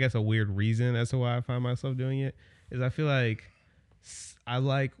or I guess a weird reason as to why I find myself doing it is I feel like I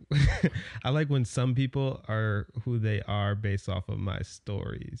like I like when some people are who they are based off of my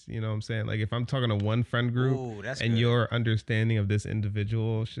stories. You know what I'm saying? Like if I'm talking to one friend group Ooh, that's and good. your understanding of this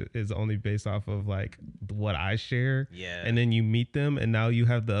individual is only based off of like what I share. Yeah. And then you meet them and now you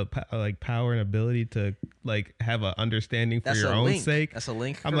have the power and ability to like have an understanding for That's your a own link. sake. That's a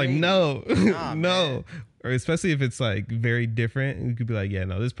link. I'm like, created. no, Nah, no. man. Or especially if it's like very different, you could be like, yeah,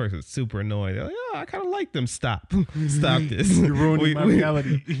 no, this person's super annoying. They're like, oh, I kind of like them. Stop this. You're ruining my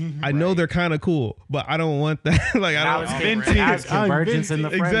reality. I know they're kind of cool, but I don't want that. Like, I Now don't. it's venting now it. it's convergence in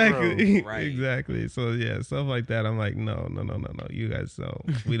the friend group. Exactly, Right. exactly. So yeah, stuff like that. I'm like, no. You guys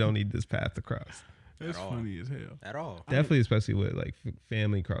don't. We don't need this path to cross. That's At all. funny as hell. At all. Definitely, especially with like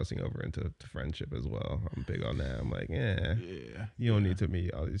family crossing over into friendship as well. I'm big on that. I'm like, Yeah. you don't need to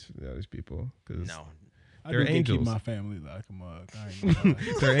meet all these people because No. I They're do keep angels. my family like a mug. I ain't gonna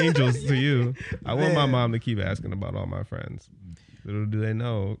lie. they're angels to you. I want my Man. mom to keep asking about all my friends. Little do they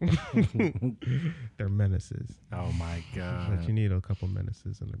know, they're menaces. Oh my But god. you need a couple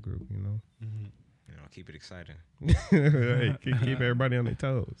menaces in the group, you know. Keep it exciting. Right, keep everybody on their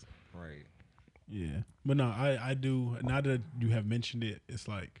toes. Right. Yeah, but no, I do. Now that you have mentioned it, it's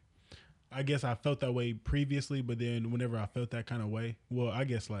like, I guess I felt that way previously, but then whenever I felt that kind of way, well, I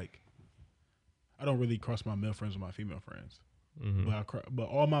guess like, I don't really cross my male friends with my female friends. But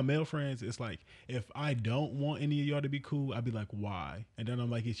all my male friends, it's like if I don't want any of y'all to be cool, I'd be like, why? And then I'm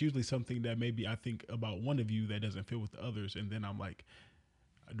like, it's usually something that maybe I think about one of you that doesn't fit with the others, and then I'm like,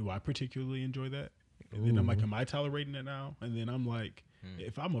 do I particularly enjoy that? And then I'm like, am I tolerating it now? And then I'm like,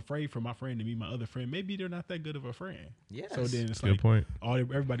 if I'm afraid for my friend to meet my other friend, maybe they're not that good of a friend. Yes. So then it's Good like point.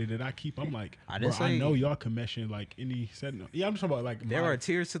 everybody that I keep, I'm like, I bro, didn't I say- know y'all can mesh in like any setting. Yeah, I'm just talking about like There my- are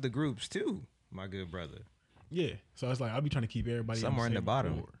tiers to the groups too, my good brother. yeah. So it's like I'll be trying to keep everybody on Somewhere in the same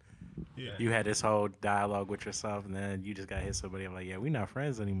bottom. accord. Yeah. You had this whole dialogue with yourself, and then you just got hit somebody. I'm like, yeah, we not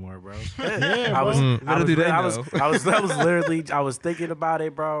friends anymore, bro. Yeah, I was, bro. I was, Little do they I was, know. I was literally, I was thinking about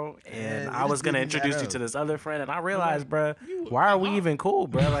it, bro, and Yeah, I was just gonna didn't introduce add you up. to this other friend, and I realized, bro, why are we even cool,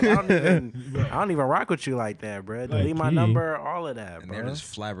 bro? Like, I don't even rock with you like that, bro. Delete my key. number, all of that, And bro. they're just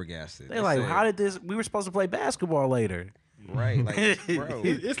flabbergasted. They're like, how did this? We were supposed to play basketball later. Right, like, bro.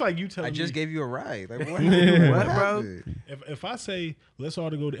 It's like you telling I just me gave you a ride. Like, what, What, bro? happened? if I say let's all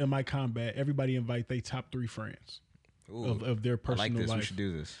to go to MI Combat, everybody invite their top 3 friends Ooh, of their I personal like this. life. We should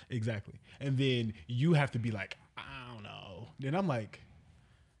do this. Exactly. And then you have to be like, I don't know. Then I'm like,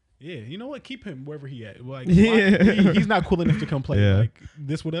 yeah, you know what? Keep him wherever he at. Like, Yeah. he's not cool enough to come play. Yeah. Like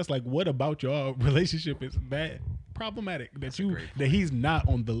this with us. Like, what about your relationship is bad, problematic that he's not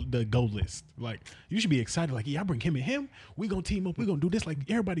on the go list? Like, you should be excited. Like, yeah, I bring him and him. We gonna team up. We gonna do this. Like,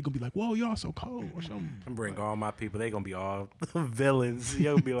 everybody gonna be like, whoa, y'all so cold or something. I'm bring all my people. They gonna be all villains.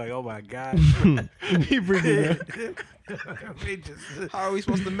 You'll be like, oh my god. he bringing that. We just- How are we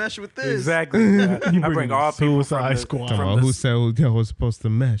supposed to mesh with this? exactly. bro. I bring all people Suicide from the, Squad. Come from on, the, who said we was supposed to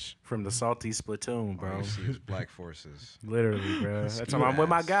mesh? from the salty Splatoon, All bro. you see is black forces. Literally, bro. That's Screw why I'm with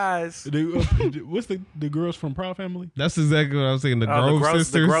my ass. guys. What's the girls from Proud Family? That's exactly what I was thinking. The Oh, the Grove Gross- the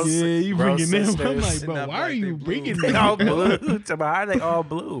sisters. Gross- Yeah, you Bro, bringing them. I'm sisters. like, They're bro, not why black, are they you blue. bringing They them? all blue. Tell me, how are they all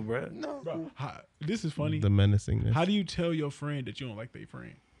blue, bro? No. Bro, this is funny. The menacingness. How do you tell your friend that you don't like their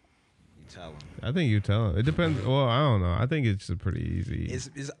friend? You tell them. I think you tell them. It depends. Well, I don't know. I think it's just pretty easy.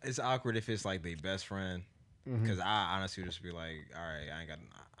 It's awkward if it's like their best friend. Mm-hmm. Because I honestly would just be like, all right,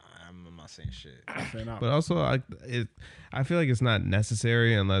 I'm not saying shit. But also, I feel like it's not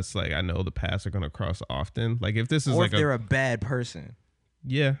necessary unless like I know the paths are gonna cross often. Like if this is Or like if they're a bad person.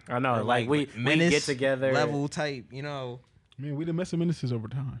 yeah, I know. Or Like we menace get together. level type, you know. Man, we done met some menaces over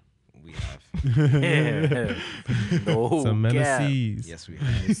time. We have. Yeah. No some cap. menaces. Yes, we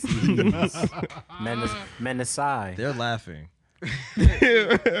have. Menacai. They're laughing. But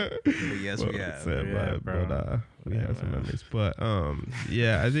yes, we have. Said, Yeah, bro. but we have some memories. But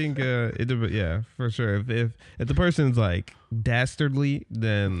yeah, I think yeah, for sure. If the person's like dastardly,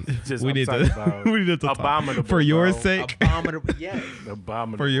 then Just, we I'm need talking to about we need to talk. abominable, For your bro. sake. Abominable. Yeah.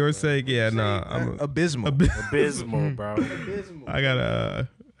 Abominable. For your bro. sake, yeah, no, I'm Abysmal. Abysmal, bro. Abysmal.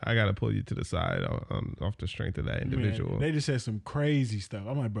 I gotta pull you to the side off the strength of that individual. Man, they just said some crazy stuff.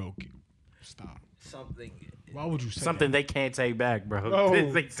 I'm like, bro, stop. Something. Why would you say Something they can't take back, bro.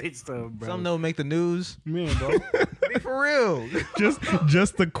 Oh. they say stuff, bro. Something that'll make the news. that? Man, bro. Be for real.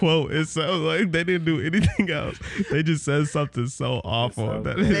 just the quote. It sounds like they didn't do anything else. They just said something so awful so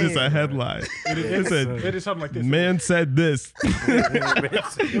that it's a bad. headline. It said, It is something like this. "Man said this."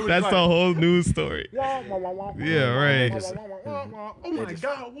 That's the whole news story. Yeah, right. Oh my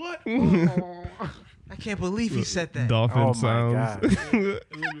God, what? I can't believe he said that. Dolphin Oh my sounds.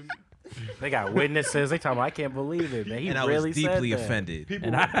 They got witnesses. They talking about, I can't believe it, man. He And I really was deeply said that. offended.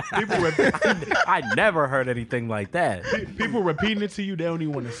 People, I never heard anything like that. people repeating it to you. They don't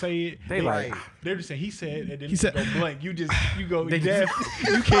even want to say it. They like, They're just saying he said, and then He said- go blank. You go deaf.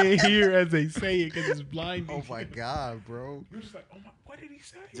 You can't hear as they say it because it's blinding. Oh my God, bro. You're just like, oh my, what did he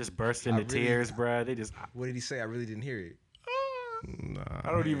say? just burst into tears, bro. They just, What did he say? I really didn't hear it. Nah.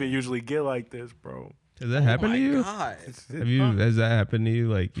 I don't even usually get like this, bro. Has that happened to you? God. Have you? Has that happened to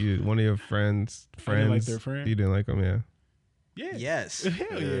you? Like one of your friends, didn't like their friend? You didn't like them, yeah. Yeah. Yes.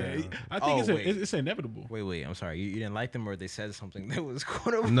 Hell yeah. Yeah. I think Oh, wait. it's inevitable. Wait. I'm sorry. You didn't like them, or they said something that was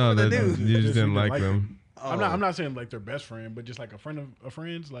quote unquote No, the that news. you just didn't like them. Oh. I'm not saying like their best friend, but just like a friend of a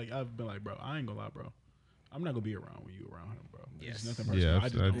friend's. Like I've been like, bro, I ain't gonna lie, bro. I'm not gonna be around when you around him, bro. Yes. It's nothing personal. Yeah, I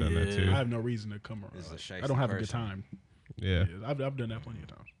I've just done don't- that too. I have no reason to come This is around. a I don't have a shiesty good person. time. Yeah. I've done that plenty of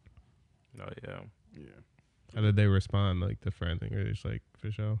times. Oh, yeah. Yeah. How did they respond? Like the friend thing, or just like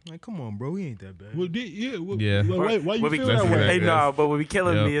for sure? Like, come on, bro. We ain't that bad. Well, Yeah. Why you What we- feel That's that way? exactly- Hey, no, but what be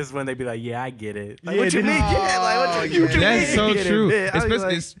killing Yep. me is when they be like, yeah, I get it. Like, Yeah, what you they- mean? Yeah, like, what you That's mean? so Get it, true. man? I be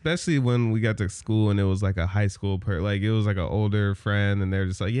like, Especially when we got to school and it was like a high school like it was like an older friend and they're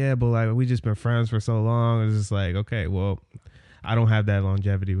just like, yeah, but like we just been friends for so long. It's just like, okay, well, I don't have that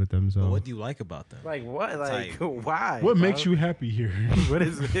longevity with them. So But what do you like about them? Like, what? Like, Type. why? What bro? makes you happy here? What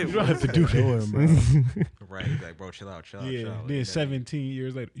is it? You don't have to do this. Right. Like, bro, chill out. Yeah. Then 17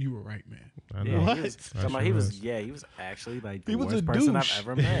 years later, you were right, man. I Yeah, know. What? he was, I talking about sure he was, was. yeah, he was actually like the He was a worst person douche. I've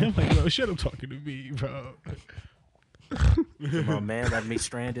ever I'm met. like, bro, shut up talking to me, bro. My man left me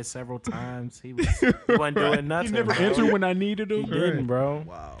stranded several times. He wasn't doing nothing. He never bro. answered when I needed He him. didn't, bro.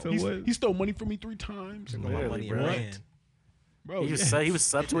 Wow. So He's- what? He stole money from me 3 times. Took all my Literally, money bro. and ran. Bro, He was yeah. he was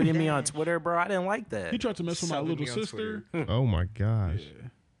subtweeting me on Twitter, bro. I didn't like that. He tried to mess with my Subbing little me on sister. Oh my gosh.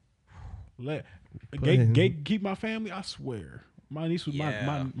 Let Put him- keep my family. I swear, my niece was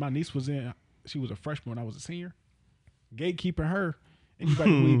Yeah. my niece was in. She was a freshman when I was a senior. Gatekeeping her, and you better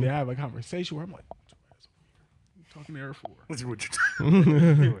believe they have a conversation where I'm like, "What you talking to her for?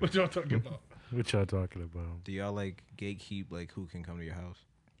 What y'all talking about?" What y'all talking about? Do y'all like gatekeep like who can come to your house?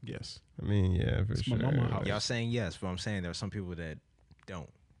 Yes, I mean, yeah, for It's sure. my mama house. Y'all saying yes, but I'm saying there are some people that don't.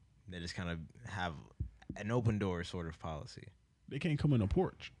 They just kind of have an open door sort of policy. they can't come in a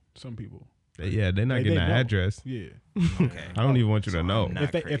porch. Some people, Yeah, they're not They- getting they the don't. address. yeah. Okay. I don't even want you So to know. I'm not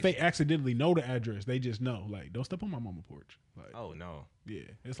if they crazy. accidentally know the address, they just know. Like, don't step on my mama porch. Like, Oh no. yeah,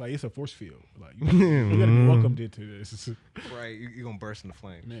 it's like it's a force field. Like, you gotta be welcomed into this. Right. You're gonna burst into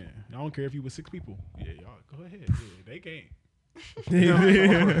flames. Man, I don't care if you with 6 people. Yeah, y'all go ahead. Yeah, they can't. So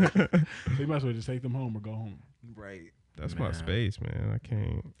you might as well just take them home or go home. Right. That's my Man. space, man. I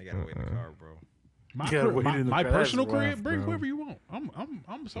can't. They gotta wait in the car, bro. My, Yeah, crib- wait my, in the my car. That's personal rough, crib, bring bro. whoever you want.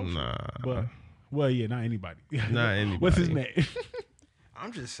 I'm social. Nah. But well, yeah, not anybody. Not anybody. What's his name?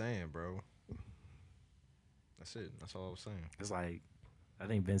 I'm just saying, bro. That's it. That's all I was saying. It's like, I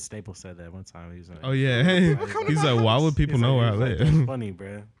think Ben Staples said that one time. He was like, Oh yeah. He's like, why would people know where I He's like, live? That's funny,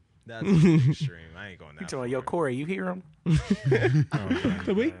 bro. That's extreme. I ain't going You that talking far. yo, Corey, you hear him?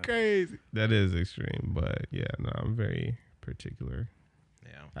 So we crazy. That is extreme, but yeah, no, I'm very particular.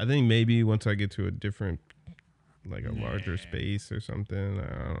 Yeah. I think maybe once I get to a different, like a larger Nah. space or something,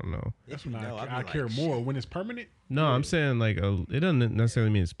 I don't know. That's If when you know, I'd be I like, care more shit. when it's permanent. No, I'm saying like it doesn't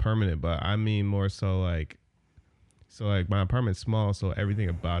necessarily mean it's permanent, but I mean more so like my apartment's small, so everything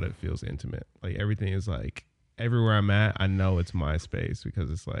about it feels intimate. Like everything is like everywhere I'm at, I know it's my space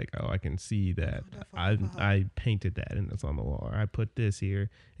because it's like, oh, I can see that I painted that and it's on the wall, or I put this here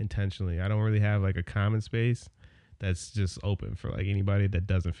intentionally. I don't really have like a common space that's just open for like anybody that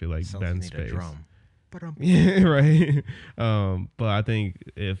doesn't feel like Sounds like Ben's you need a space. drum. Yeah, right. But I think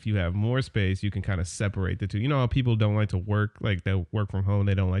if you have more space, you can kind of separate the two. You know how people don't like to work, like they work from home,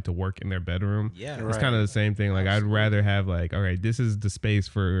 they don't like to work in their bedroom. Yeah. It's Right. kind of the same thing. Like Absolutely. I'd rather have like, all right, this is the space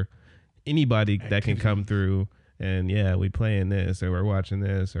for anybody that can come through, and yeah, we playing this or we're watching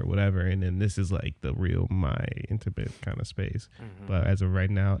this or whatever, and then this is like the real my intimate kind of space. Mm-hmm. But as of right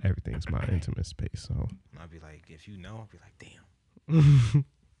now, everything's my intimate space. So, I'd be like, if you know, I'd be like, damn.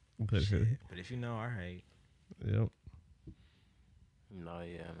 but, Shit. But if you know, all right. yep. No,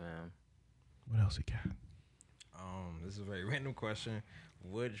 yeah, man. What else we got? This is a very random question.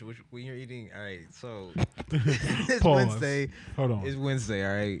 Which when you're eating, all right. So it's Pause. Wednesday. Hold on. It's Wednesday.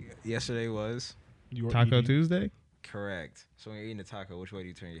 All right. Yesterday was You were Taco eating- Tuesday. correct. So when you're eating a taco, which way do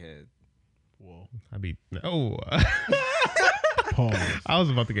you turn your head? Whoa. I'd be no. Pause. I was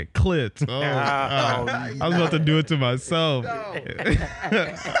about to get clipped. Oh, I was about to do it to myself.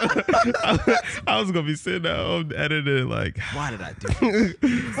 I was gonna be sitting at home editing like Why did I do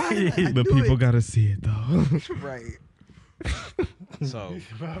this? Why did I the do people it? gotta see it though. Right. So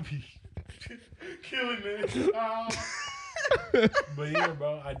Bobby. Killing it. But yeah,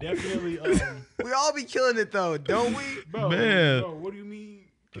 bro, I definitely we all be killing it though, don't we? bro, Man. bro, what do you mean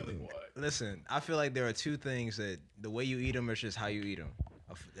killing what? Listen, I feel like there are two things that the way you eat them is just how you eat them.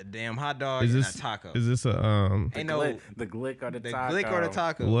 A damn hot dog Is and this a taco. Is this a Ain't no The glick or the the taco. glick or the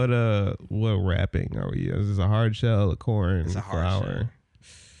taco. what wrapping are we? Is this a hard shell, a corn, It's a hard flour? shell.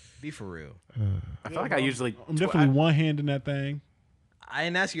 Be for real. I feel like I usually. I'm definitely one hand in that thing. I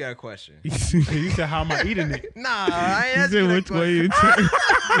didn't ask you that question. You said, how am I eating it? Nah, I ain't You asked said you that which question. way you turn.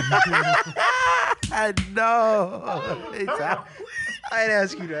 I know. I didn't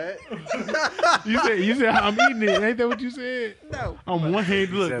ask you that. You said how I'm eating it. Ain't that what you said? No. I'm one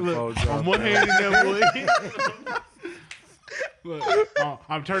hand. Look, said look. fold I'm up, one bro. hand in that boy. Look,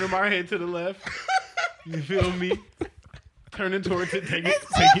 I'm turning my head to the left. You feel me? Turning towards it,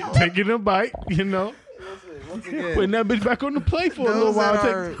 taking a bite. You know, Once again, putting that bitch back on the plate for a little those while. that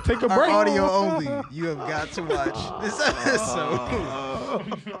are, Take a are break. audio only. You have got to watch this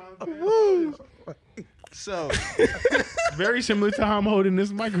episode. Woo. So, Very similar to how I'm holding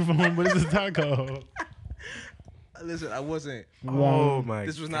this microphone, but it's a taco. listen, I wasn't. Oh my.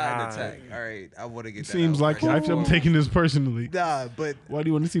 This was not an attack. All right, I want to get. That Seems out like first. I'm taking this personally. Nah, but Why do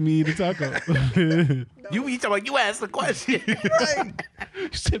you want to see me eat a taco? You talking about you asked the question. right.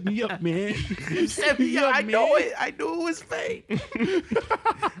 Set me up, man. You said me up, I know it. I knew it was fake.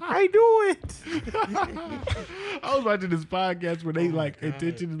 I knew it. I was watching this podcast where they like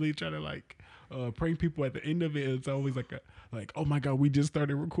intentionally try to like prank people at the end of it. It's always like oh my god, we just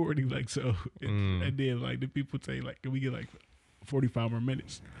started recording, like so, and then like the people say like, can we get like 45 more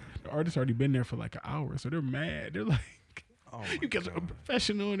minutes? The artist already been there for like an hour, so they're mad. They're like, you guys are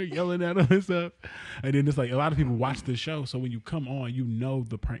professional, and they're yelling at them and stuff. And then it's like a lot of people watch the show, so when you come on, you know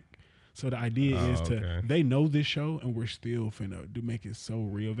the prank. So the idea is okay. they know this show, and we're still finna to make it so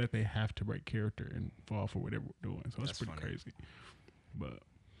real that they have to break character and fall for whatever we're doing. So it's That's pretty funny. crazy. But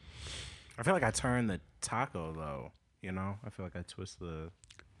I feel like I turned the taco though. You know, I feel like I twist the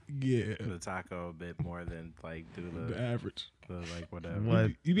yeah, taco a bit more than like do the average. the like whatever.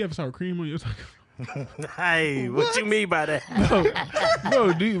 What? You be having sour cream on your taco? Hey, what you mean by that?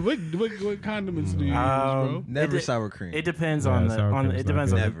 No, do you, what condiments do you use, bro? Never It- sour cream. It depends Yeah, on the sour cream is it not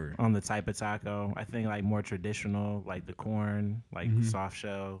depends good. Never. on the type of taco. I think like more traditional, like the corn, like soft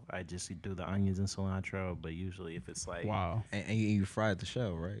shell. I just do the onions and cilantro. But usually, if it's like Wow. And you fried the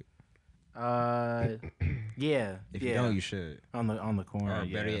shell, right? yeah, If yeah, you don't, you should. on the corn. Or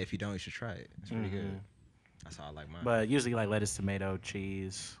yeah. better yet, if you don't, you should try it. It's pretty good. Mhm. That's how I like mine. But usually like lettuce, tomato,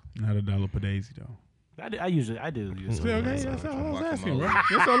 cheese. Not a dollar per daisy though. I usually use. Yeah, okay, some that's all I was guacamole. asking, bro.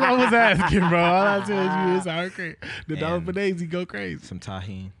 That's all I was asking, bro. All I said is you is sour cream. The dollar And- per daisy go crazy. some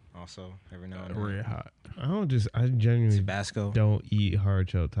tahini also every now and then. Red hot. I genuinely Tabasco. don't eat hard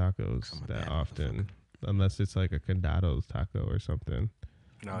shell tacos Come on, that man, often, unless it's like a Condados taco or something.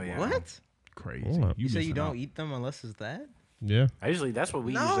 Oh yeah. What? Crazy. Hold up. You say you missing don't out. eat them unless it's that? Yeah. That's what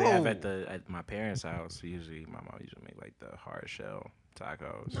we usually have at my parents' house. My mom usually make like the hard shell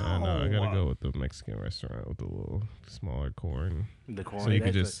tacos. No, I gotta go with the Mexican restaurant with the little smaller corn. The corn. So you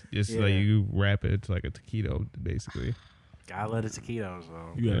could just like you wrap it to like a taquito, basically. I love the taquitos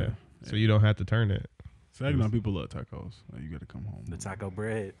though. You gotta, So you don't have to turn it. Saginaw people love tacos. Like, you gotta come home. The taco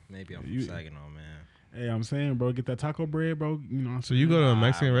bread. Maybe I'm from Saginaw, man. Hey, I'm saying, bro, get that taco bread, bro. You know. So you go to a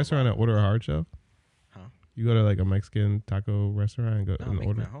Mexican restaurant and order a hard shell? Huh? You go to like a Mexican taco restaurant and go No, and make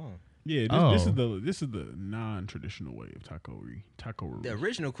order. it at home. Yeah, this is the non-traditional way of taco. The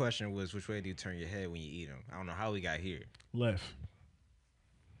original question was, which way do you turn your head when you eat them? I don't know how we got here. Left.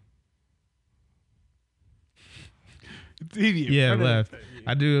 It's easy. Yeah, left.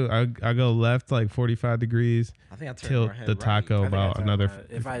 I do. I go left like 45 degrees. I think I turned Tilt my head the right. taco about another.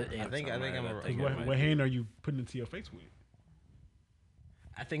 I think I'm a- What hand are you putting into your face with?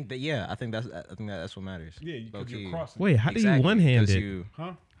 I think that's what matters. Yeah, because Low-key. you're crossing. Wait, how do you Exactly, one hand 'cause it? you-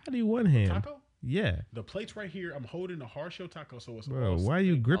 Huh? How do you one hand? Taco? Yeah. The plate's right here. I'm holding a hard shell taco, so it's Bro, all why are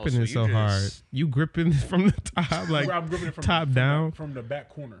you gripping so it so you hard? just- You gripping from the top, like I'm gripping it from top down. from the back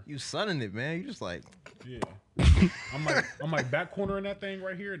corner. You sunning it, man. You just like Yeah. I'm like back cornering that thing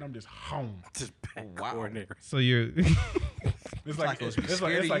right here, and I'm just home. Just back Wow. corner. So you're. It's like Tacos be it's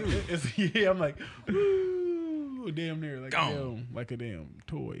like scared of you. it's yeah. I'm like, ooh, damn near Gone. like a damn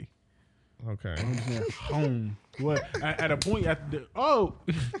toy. Okay. I'm just there, home. What at a point the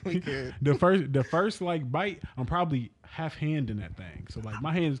first like bite, I'm probably half hand in that thing. So like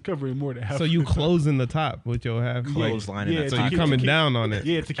my hand is covering more than half. So you closing the top with your half, like, clotheslining yeah, that so to you keep- coming to keep- down on it.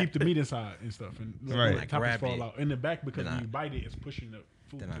 Yeah, to keep the meat inside and stuff, and Right. the top is Grabbed fall it. out in the back because Then when I- you bite it, it's pushing the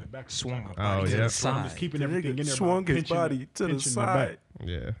food then to I the back. of the swung my taco. body Oh, to yeah. the So I'm side. just keeping everything in there. by Swung his pinching body to the pinching back. side.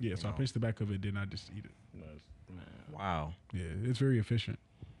 Yeah. Yeah, so I pinch the back of it, then I just eat it. Wow. Yeah, it's very efficient.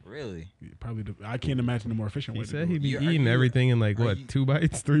 Really? Yeah, probably I can't imagine the more efficient He way to said do he'd it. be Are eating you- everything in like are what, you- 2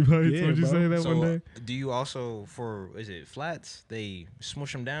 bites, 3 bites? Yeah, Would you bro. say that So, one day? do you also is it flats? They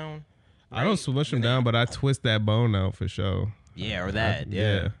smush them down. I don't smush them down, but I twist that bone out for sure. Yeah, or that.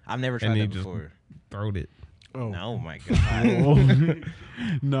 Yeah. Yeah. I've never And tried you that just- before. Throat it. Oh. Oh my god.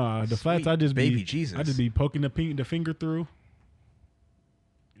 Nah, the flats Sweet I just baby be Jesus. I just be poking the finger through.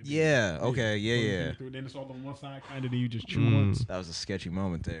 Yeah. Okay. Poking the Yeah. finger through, then it's all on one side, kind of. Then you just chew Mm. once. That was a sketchy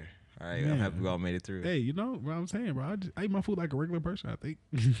moment there. All right. Man. I'm happy we all made it through. Hey, you know what I'm saying, bro? I eat my food like a regular person, I think.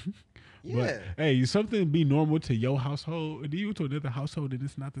 Yeah. But hey, something be normal to your household, and then you to another household, and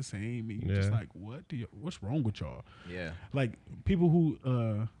it's not the same. And you just Yeah. like, what's wrong with y'all? Yeah. Like people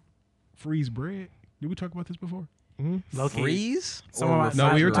who freeze bread. Did we talk about this before? Low-key. Freeze? Some Or of my refrigerate?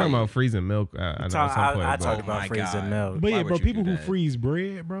 No, we were Right. talking about freezing milk. I know at some point. I but- talked Oh about my freezing God. milk. But Why yeah, would bro, you people do who that? freeze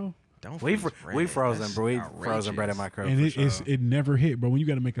bread, bro, Don't We freeze bread. frozen, That's bro. We frozen bread in outrageous. my crib. and for sure. it never hit, bro. When you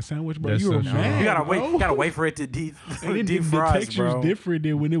got to make a sandwich, bro, That's you were so true. mad. You gotta bro. wait. Wait for it to deep And then deep the fries, texture's bro. different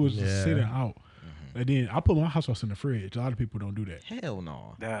than when it was just Yeah. sitting out. And then I put my hot sauce in the fridge. A lot of people don't do that. Hell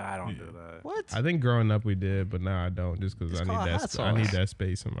no. I don't do that. What? I think growing up we did, but now I don't, just because It's I called need hot that. I need sauce. that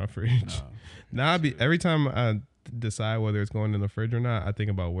space in my fridge. Now every time I decide whether it's going in the fridge or not, I think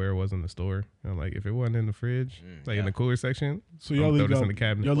about where it was in the store. And I'm like, if it wasn't in the fridge, like in the cooler section, So I'm y'all throw leave this y'all, in the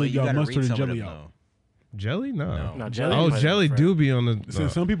cabinet. y'all Well, leave you y'all gotta mustard read and some of jelly them, out. though. jelly, no. No, jelly. Oh, put it in jelly the do fridge. be on the. So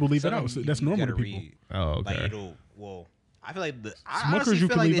some people leave it Some out. of So them that's you normal gotta to people. read. Oh, Like okay. I feel like I Smuckers honestly you feel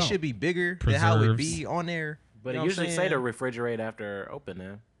can like leave it out. should be bigger than how it Preserves. be on there. But You know it what usually I'm say to saying? refrigerate after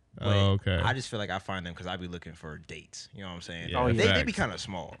opening. But Oh, okay. I just feel like I find them because I be looking for dates. You know what I'm saying? Yeah, Oh, They be facts. kind of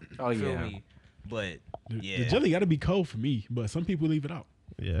small. Oh, You feel yeah. me? But The yeah, jelly got to be cold for me, but some people leave it out.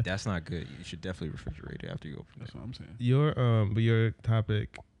 Yeah. that's not good. You should definitely refrigerate it after you open it. That's what I'm saying. Your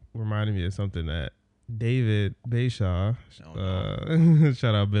topic reminded me of something that David Bayshaw,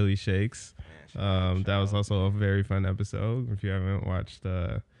 shout out Billy Shakes. That was also a very fun episode. If you haven't watched,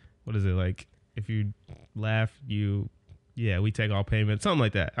 what is it like? If you laugh, we take all payment, something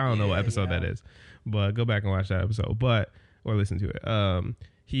like that. I don't know what episode that is, but go back and watch that episode. Or listen to it.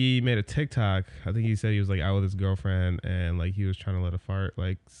 He made a TikTok. I think he said he was like out with his girlfriend and like he was trying to let a fart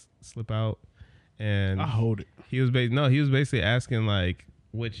like slip out, and I hold it. he was basically asking like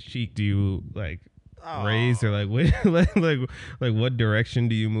which cheek do you like raise, or like like what direction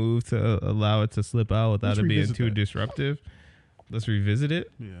do you move to allow it to slip out without Let's it being revisit too that. disruptive. Let's revisit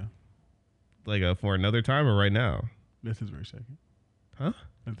it Yeah, like for another time or right now. that's his very second. Huh?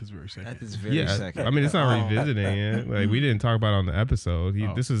 That's his very second. At this very Yeah, second. I mean it's not revisiting it. Like we didn't talk about it on the episode.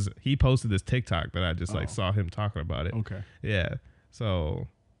 He posted this TikTok that I just like saw him talking about it. Okay. Yeah. So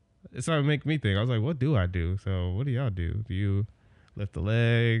it started to make me think. I was like, what do I do? So what do y'all do? Do you lift the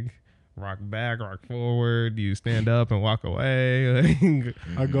leg, rock back, rock forward? Do you stand up and walk away?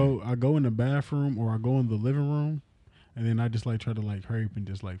 Like, I go in the bathroom or I go in the living room, and then I just like try to like hurry up and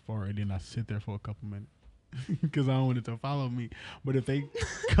just like fart, and then I sit there for a couple minutes because I don't want it to follow me. But if they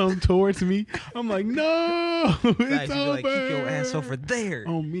come towards me, I'm like, no, Like, it's you be over. like, keep your ass over there.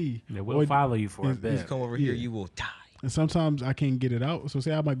 On me. It will Or- follow you for a it's- You bit. come over Yeah. here, you will die. And sometimes I can't get it out. So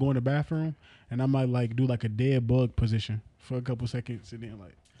say I might go in the bathroom and I might like do like a dead bug position for a couple seconds and then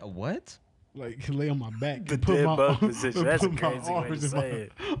A what? like lay on my back. The and put dead my bug arms- position. That's a put my crazy way to arms in say my-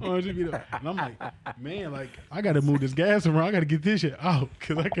 it. arms in my- And I'm like, man, like I got to move this gas around. I got to get this shit out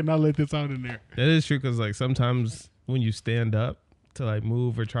because I cannot let this out in there. That is true because like sometimes when you stand up to like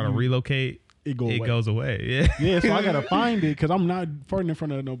move or try to relocate, It go it away. goes away. Yeah. Yeah, so I gotta find it because I'm not farting in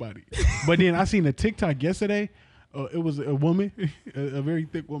front of nobody. But then I seen a TikTok yesterday. It was a woman, a very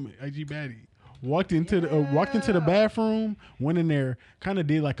thick woman, IG baddie, walked into the bathroom, went in there, kind of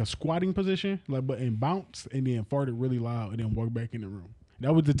did like a squatting position, like and bounced, and then farted really loud, and then walked back in the room.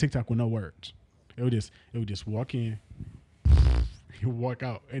 That was the TikTok with no words. It would just walk in, walk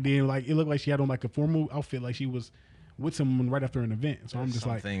out, and then like it looked like she had on like a formal outfit, like she was with someone right after an event. So I'm just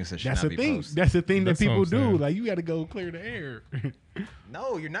some like, things that should that's not the be thing. posted. That's the thing that That's what people I'm do. saying. Like you got to go clear the air.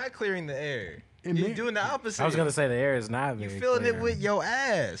 No, you're not clearing the air. And You're then- doing the opposite. I was gonna say the air is not You're very filling clear. it with your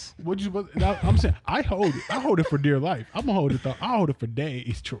ass. What you? I'm saying I hold it. I hold it for dear life. I'm gonna hold it. I hold it for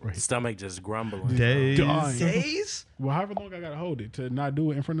days, Troy. Stomach just grumbling. Days. Dying. Days? Well, however long I gotta hold it to not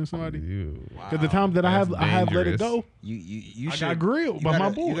do it in front of somebody. Ew. Because the time that I That's have let it dangerous. go, You I should got grilled you by gotta, my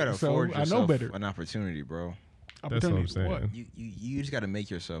boy. You gotta so afford I know yourself better. an opportunity, bro. That's what I'm Opportunity. What? saying. You just gotta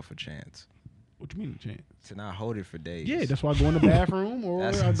make yourself a chance What you mean a chance? to not hold it for days. Yeah, that's why I go in the bathroom or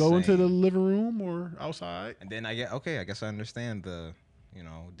That's I go into insane. the living room or outside. And then I guess I understand the,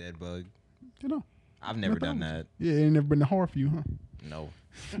 dead bug. You know. I've never Nothing done wrong that. Yeah, it ain't never been hard for you, huh? No.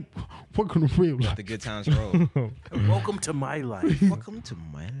 Welcome to real life. The good times roll. Welcome to my life. Welcome to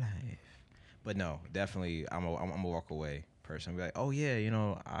my life. But no, definitely, I'm a walk away person. Be like, oh yeah,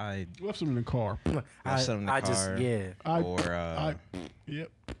 I Left some in the car. left something in the I car. just Yep.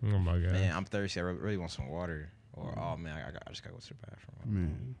 Oh my god. Man, I'm thirsty. I really want some water. Or oh man, I just gotta go to the bathroom.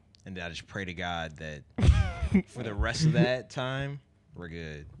 Man. And then I just pray to God that for the rest of that time we're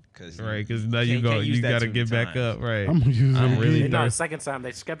good. Cause Right, because now you gotta get back up. Right. I'm gonna use I'm it really again. No, the thirsty. second time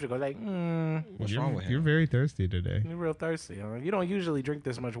they skeptical. Like, What's you're, wrong with him? You're very thirsty today. you're real thirsty. Huh? You don't usually drink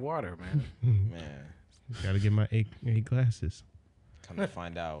this much water, man. Man, Gotta get my eight glasses. come to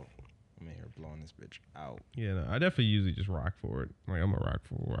find out, I'm in here blowing this bitch out. Yeah, no, I definitely usually just rock for it. Like I'm a rock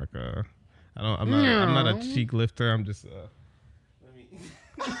for like I'm not a cheek lifter. I'm just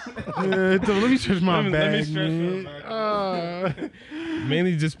Let me stretch my Let bag, me stretch man. my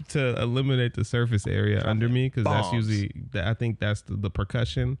mainly just to eliminate the surface area under me because that's bombs. usually I think that's the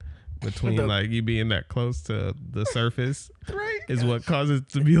percussion between like you being that close to the surface Right. is what causes it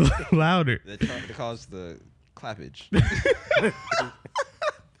to be louder. They cause the clappage.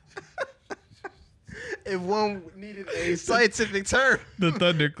 If one needed a scientific term. The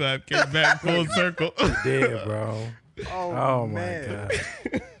thunderclap came back full circle. Yeah, bro. Oh my god.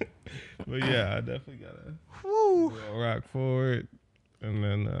 But yeah, I definitely gotta Woo. rock forward, and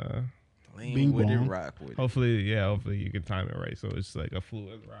then Lean Bing with bong. it, rock with it. hopefully you can time it right so it's like a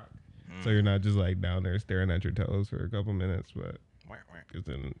fluid rock, so you're not just like down there staring at your toes for a couple minutes, but Wah, wah. because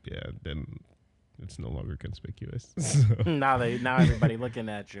then it's no longer conspicuous. So, Now everybody looking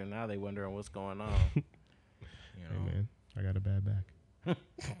at you. Now they wondering what's going on. You hey know? man, I got a bad back.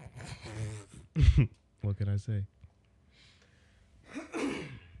 What can I say?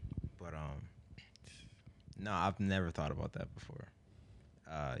 But no, I've never thought about that before.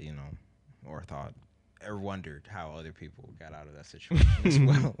 Or thought or wondered how other people got out of that situation as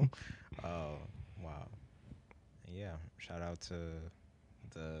well. Wow. Yeah. Shout out to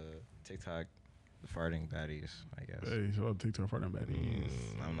the TikTok farting baddies, I guess. Hey, so I'll TikTok for them baddies.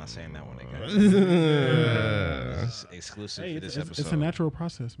 I'm not saying that one again. Yeah. This is exclusive Hey, for this it's episode. a natural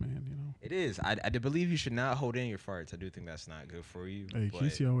process, man. You know. It is. I do believe you should not hold in your farts. I do think that's not good for you. Hey, but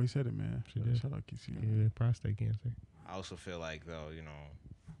Kesey always said it, man. She did. Shout out Kesey. Yeah, prostate cancer. I also feel like though,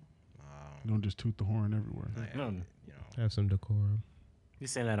 Don't just toot the horn everywhere. No. Have some decorum. You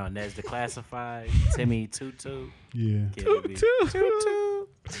saying that on Nez Declassified, Timmy Tutu. Yeah. Tutu.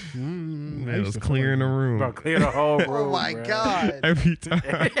 I It used was to feel clearing the like- room Bro, clear the whole room. Oh my bro. God. every time.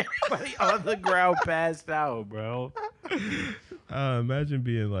 Everybody on the ground passed out, bro. Imagine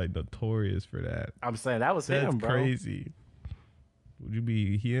being like notorious for that. I'm saying that was That's him, bro. crazy. Would you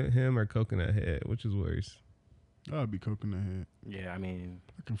be him or coconut head? Which is worse? I'd be coconut head. Yeah, I mean,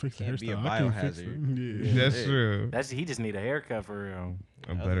 I can fix the Can't be a hairstyle. I can fix it. biohazard. Yeah. That's Yeah. true. he just need a haircut for real.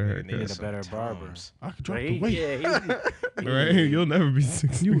 A better Other nigga haircut. Need a better barber. Tums. I could drop But the weight. yeah, Right? You'll never be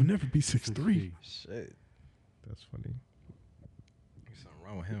 6'3". You will never be 6'3". Shit. That's funny. There's something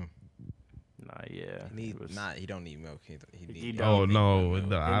wrong with him. Nah, yeah. He don't need milk. He He need, don't. Oh need no, milk.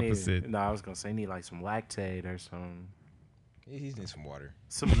 the opposite. No, I was gonna say he need like some lactate or some He needs some water.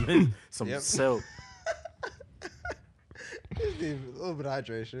 some Yep. silk. A little bit of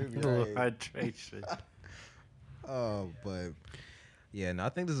hydration. Hydration. Oh, but yeah, no, I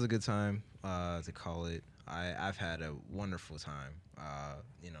think this is a good time to call it. I've had a wonderful time,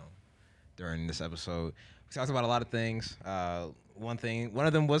 during this episode. We talked about a lot of things. One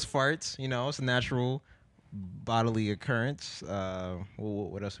of them was farts. It's a natural bodily occurrence.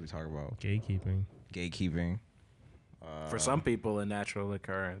 What else did we talk about? Gatekeeping. For some people, a natural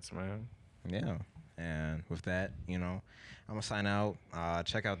occurrence, man. Yeah. And with that, I'm gonna sign out.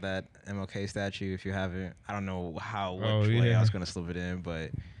 Check out that MLK statue if you haven't. I don't know what way I was gonna slip it in,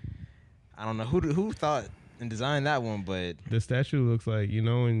 but I don't know who thought and designed that one. But The statue looks like,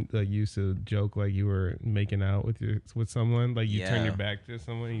 when you used to joke like you were making out with someone, like you turn your back to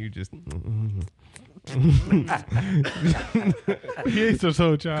someone and you just. He ate some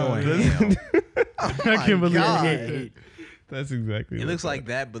soul child. going ham. I can't believe it. That's exactly. It what looks like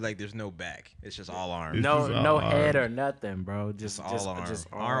that, but like there's no back. It's just all arms. It's No, just all no head arms. or nothing, bro. Just all arm. just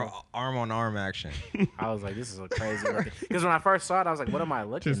arm. Arm on arm action. I was like, this is a crazy. Because when I first saw it, I was like, what am I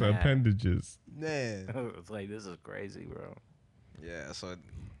looking Just at? appendages. Man. I was like, this is crazy, bro. Yeah. So,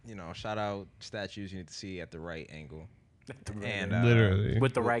 shout out statues you need to see at the right angle. And Literally.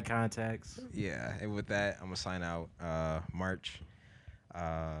 With the right context. Yeah. And with that, I'm gonna sign out. March.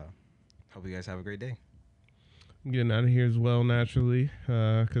 Hope you guys have a great day. I'm getting out of here as well naturally,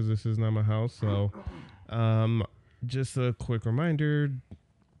 because this is not my house. So, just a quick reminder: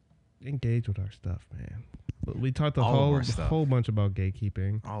 engage with our stuff, man. We talked a All of whole our stuff. whole bunch about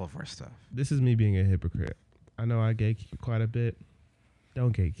gatekeeping. All of our stuff. This is me being a hypocrite. I know I gatekeep quite a bit.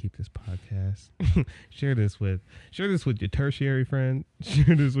 Don't gatekeep this podcast. Share this with your tertiary friend.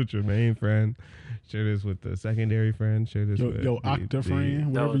 Share this with your main friend. Share this with the secondary friend. Share this with Your octa friend,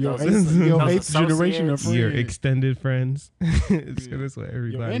 whatever those- your those eighth generation of associates. friend. your extended friends. Share this with Your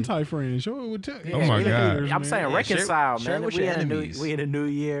everybody. anti-friend. Show it with Oh my God. I'm man. saying Yeah, reconcile, share man. with We your in a enemies. new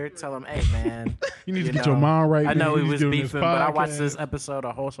year. Tell them, hey, man. You need to you get know, your mind right. I know man. we You was doing this beefing, but I watched podcast. this episode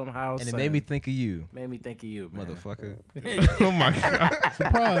of Wholesome House. And it made me think of you, of you, man. motherfucker. Oh my God.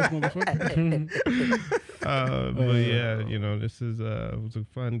 Surprise, motherfucker. But yeah, this is it was a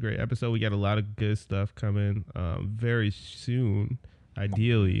fun, great episode. We got a lot of good stuff coming very soon,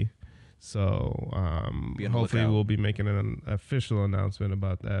 ideally. So Be on the hopefully lookout. we'll be making an official announcement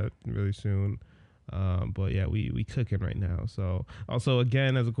about that really soon. But yeah, we cooking right now. So also,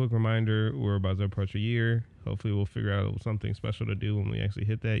 again, as a quick reminder, we're about to approach a year. Hopefully we'll figure out something special to do when we actually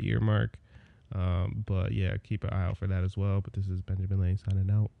hit that year mark. But yeah, keep an eye out for that as well. But this is Benjamin Lane signing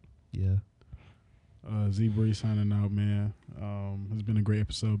out. Yeah. Z-Bree signing out, man. It's been a great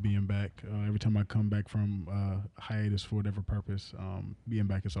episode being back. Every time I come back from hiatus for whatever purpose, being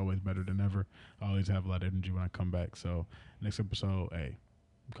back is always better than ever. I always have a lot of energy when I come back. So next episode, hey,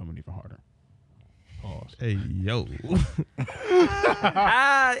 I'm coming even harder. Pause. Hey, yo.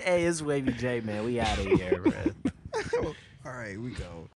 Hey, it's Wavy J, man. We out of here, man. All right, we go.